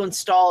easy to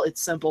install.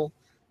 It's simple.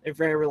 They're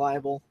very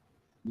reliable.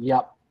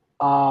 Yep.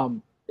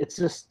 It's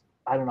just,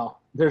 I don't know.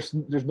 There's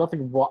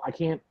nothing wrong. I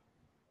can't.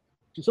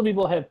 Some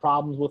people have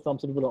problems with them.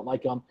 Some people don't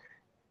like them.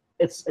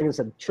 It's, like I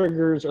said,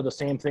 triggers are the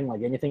same thing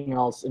like anything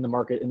else in the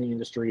market, in the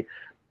industry.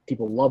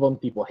 People love them.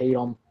 People hate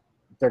them.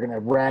 They're going to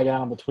rag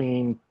on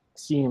between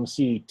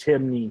CMC,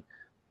 Timney,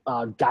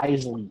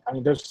 Geisley. I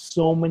mean, there's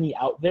so many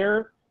out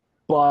there,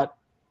 but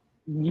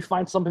when you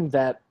find something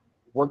that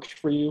works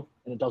for you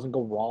and it doesn't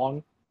go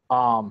wrong,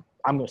 I'm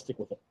going to stick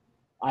with it.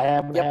 I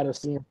haven't had a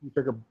CMC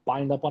trigger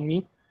bind up on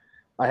me.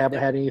 I haven't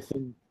had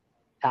anything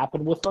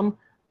happen with them.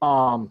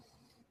 I'm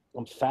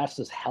fast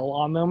as hell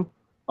on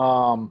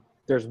them.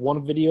 There's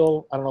one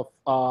video, I don't know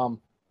if,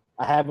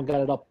 I haven't got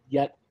it up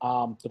yet,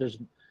 but there's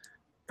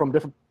from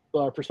different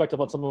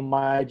perspective on some of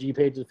my IG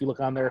pages. If you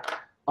look on there,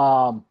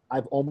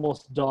 I've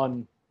almost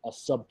done a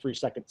sub 3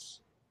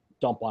 seconds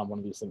dump on one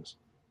of these things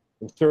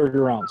in 30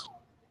 rounds.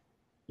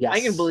 Yes,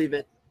 I can believe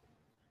it.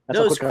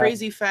 Those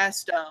crazy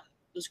fast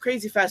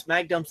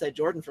mag dumps that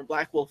Jordan from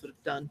Black Wolf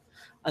have done.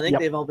 I think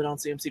they've all been on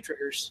CMC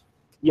triggers.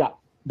 Yeah,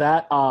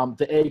 that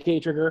the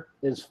AK trigger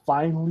is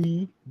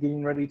finally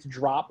getting ready to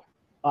drop.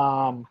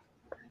 The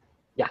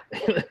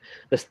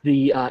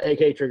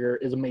AK trigger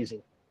is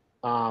amazing.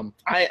 I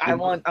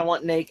want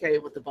an AK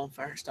with the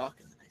bumfire stock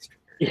and the nice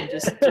trigger.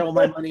 Just throw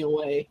my money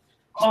away.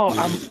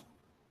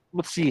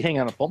 Let's see. Hang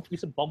on. You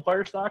said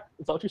bumfire stock?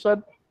 Is that what you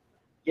said?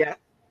 Yeah.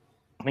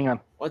 Hang on.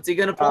 What's he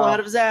gonna pull out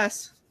of his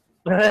ass?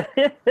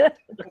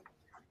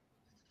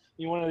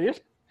 You want of these?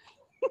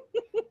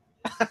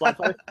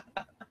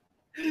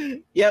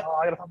 Yep. Oh,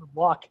 I gotta find the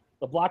block.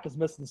 The block is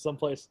missing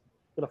someplace.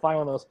 Gotta find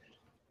one of those.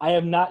 I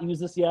have not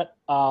used this yet.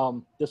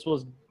 This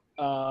was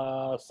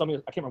somebody,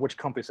 I can't remember which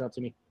company sent it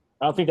to me.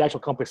 I don't think the actual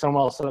company,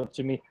 someone else sent it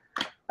to me.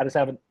 I just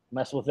haven't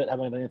messed with it,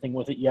 haven't done anything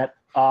with it yet.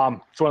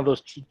 It's one of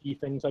those cheeky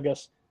things, I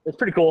guess. It's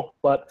pretty cool,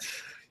 but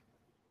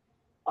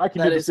I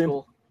can do the same.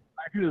 Cool.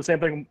 I can do the same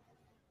thing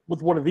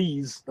with one of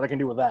these that I can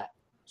do with that.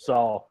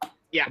 So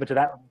yeah, but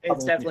that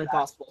it's definitely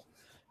possible.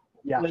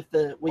 Yeah, with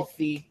the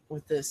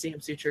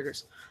CMC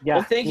triggers. Yeah.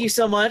 Well, thank you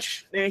so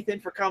much, Nathan,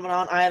 for coming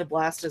on. I had a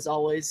blast as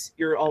always.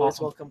 You're always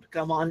welcome to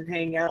come on and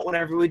hang out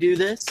whenever we do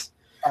this.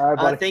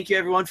 Thank you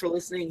everyone for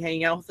listening and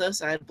hanging out with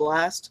us. I had a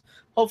blast.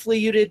 Hopefully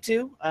you did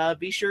too.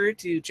 Be sure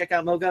to check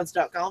out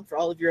moguns.com for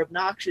all of your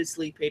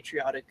obnoxiously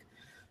patriotic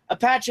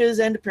patches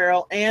and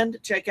apparel, and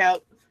check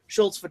out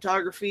Schultz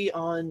Photography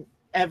on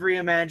every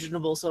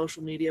imaginable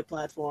social media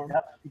platform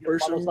Yep. You can for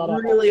follow some us out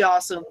on- really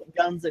awesome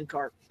guns and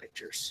car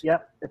pictures.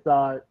 Yep, it's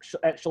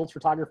at Schultz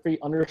Photography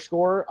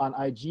 _ on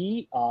IG.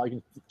 You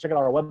can check out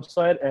our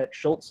website at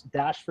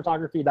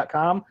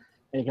schultz-photography.com,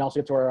 and you can also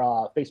get to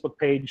our Facebook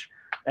page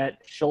at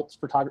Schultz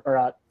Photography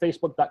or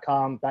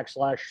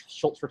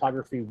Facebook.com/Schultz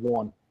Photography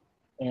 1.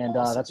 And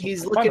that's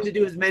He's looking to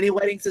do as many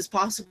weddings as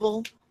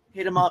possible.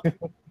 Hit him up.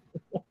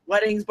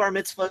 Weddings, bar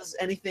mitzvahs,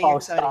 anything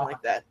exciting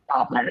like that.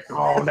 Stop it!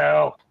 Oh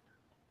no!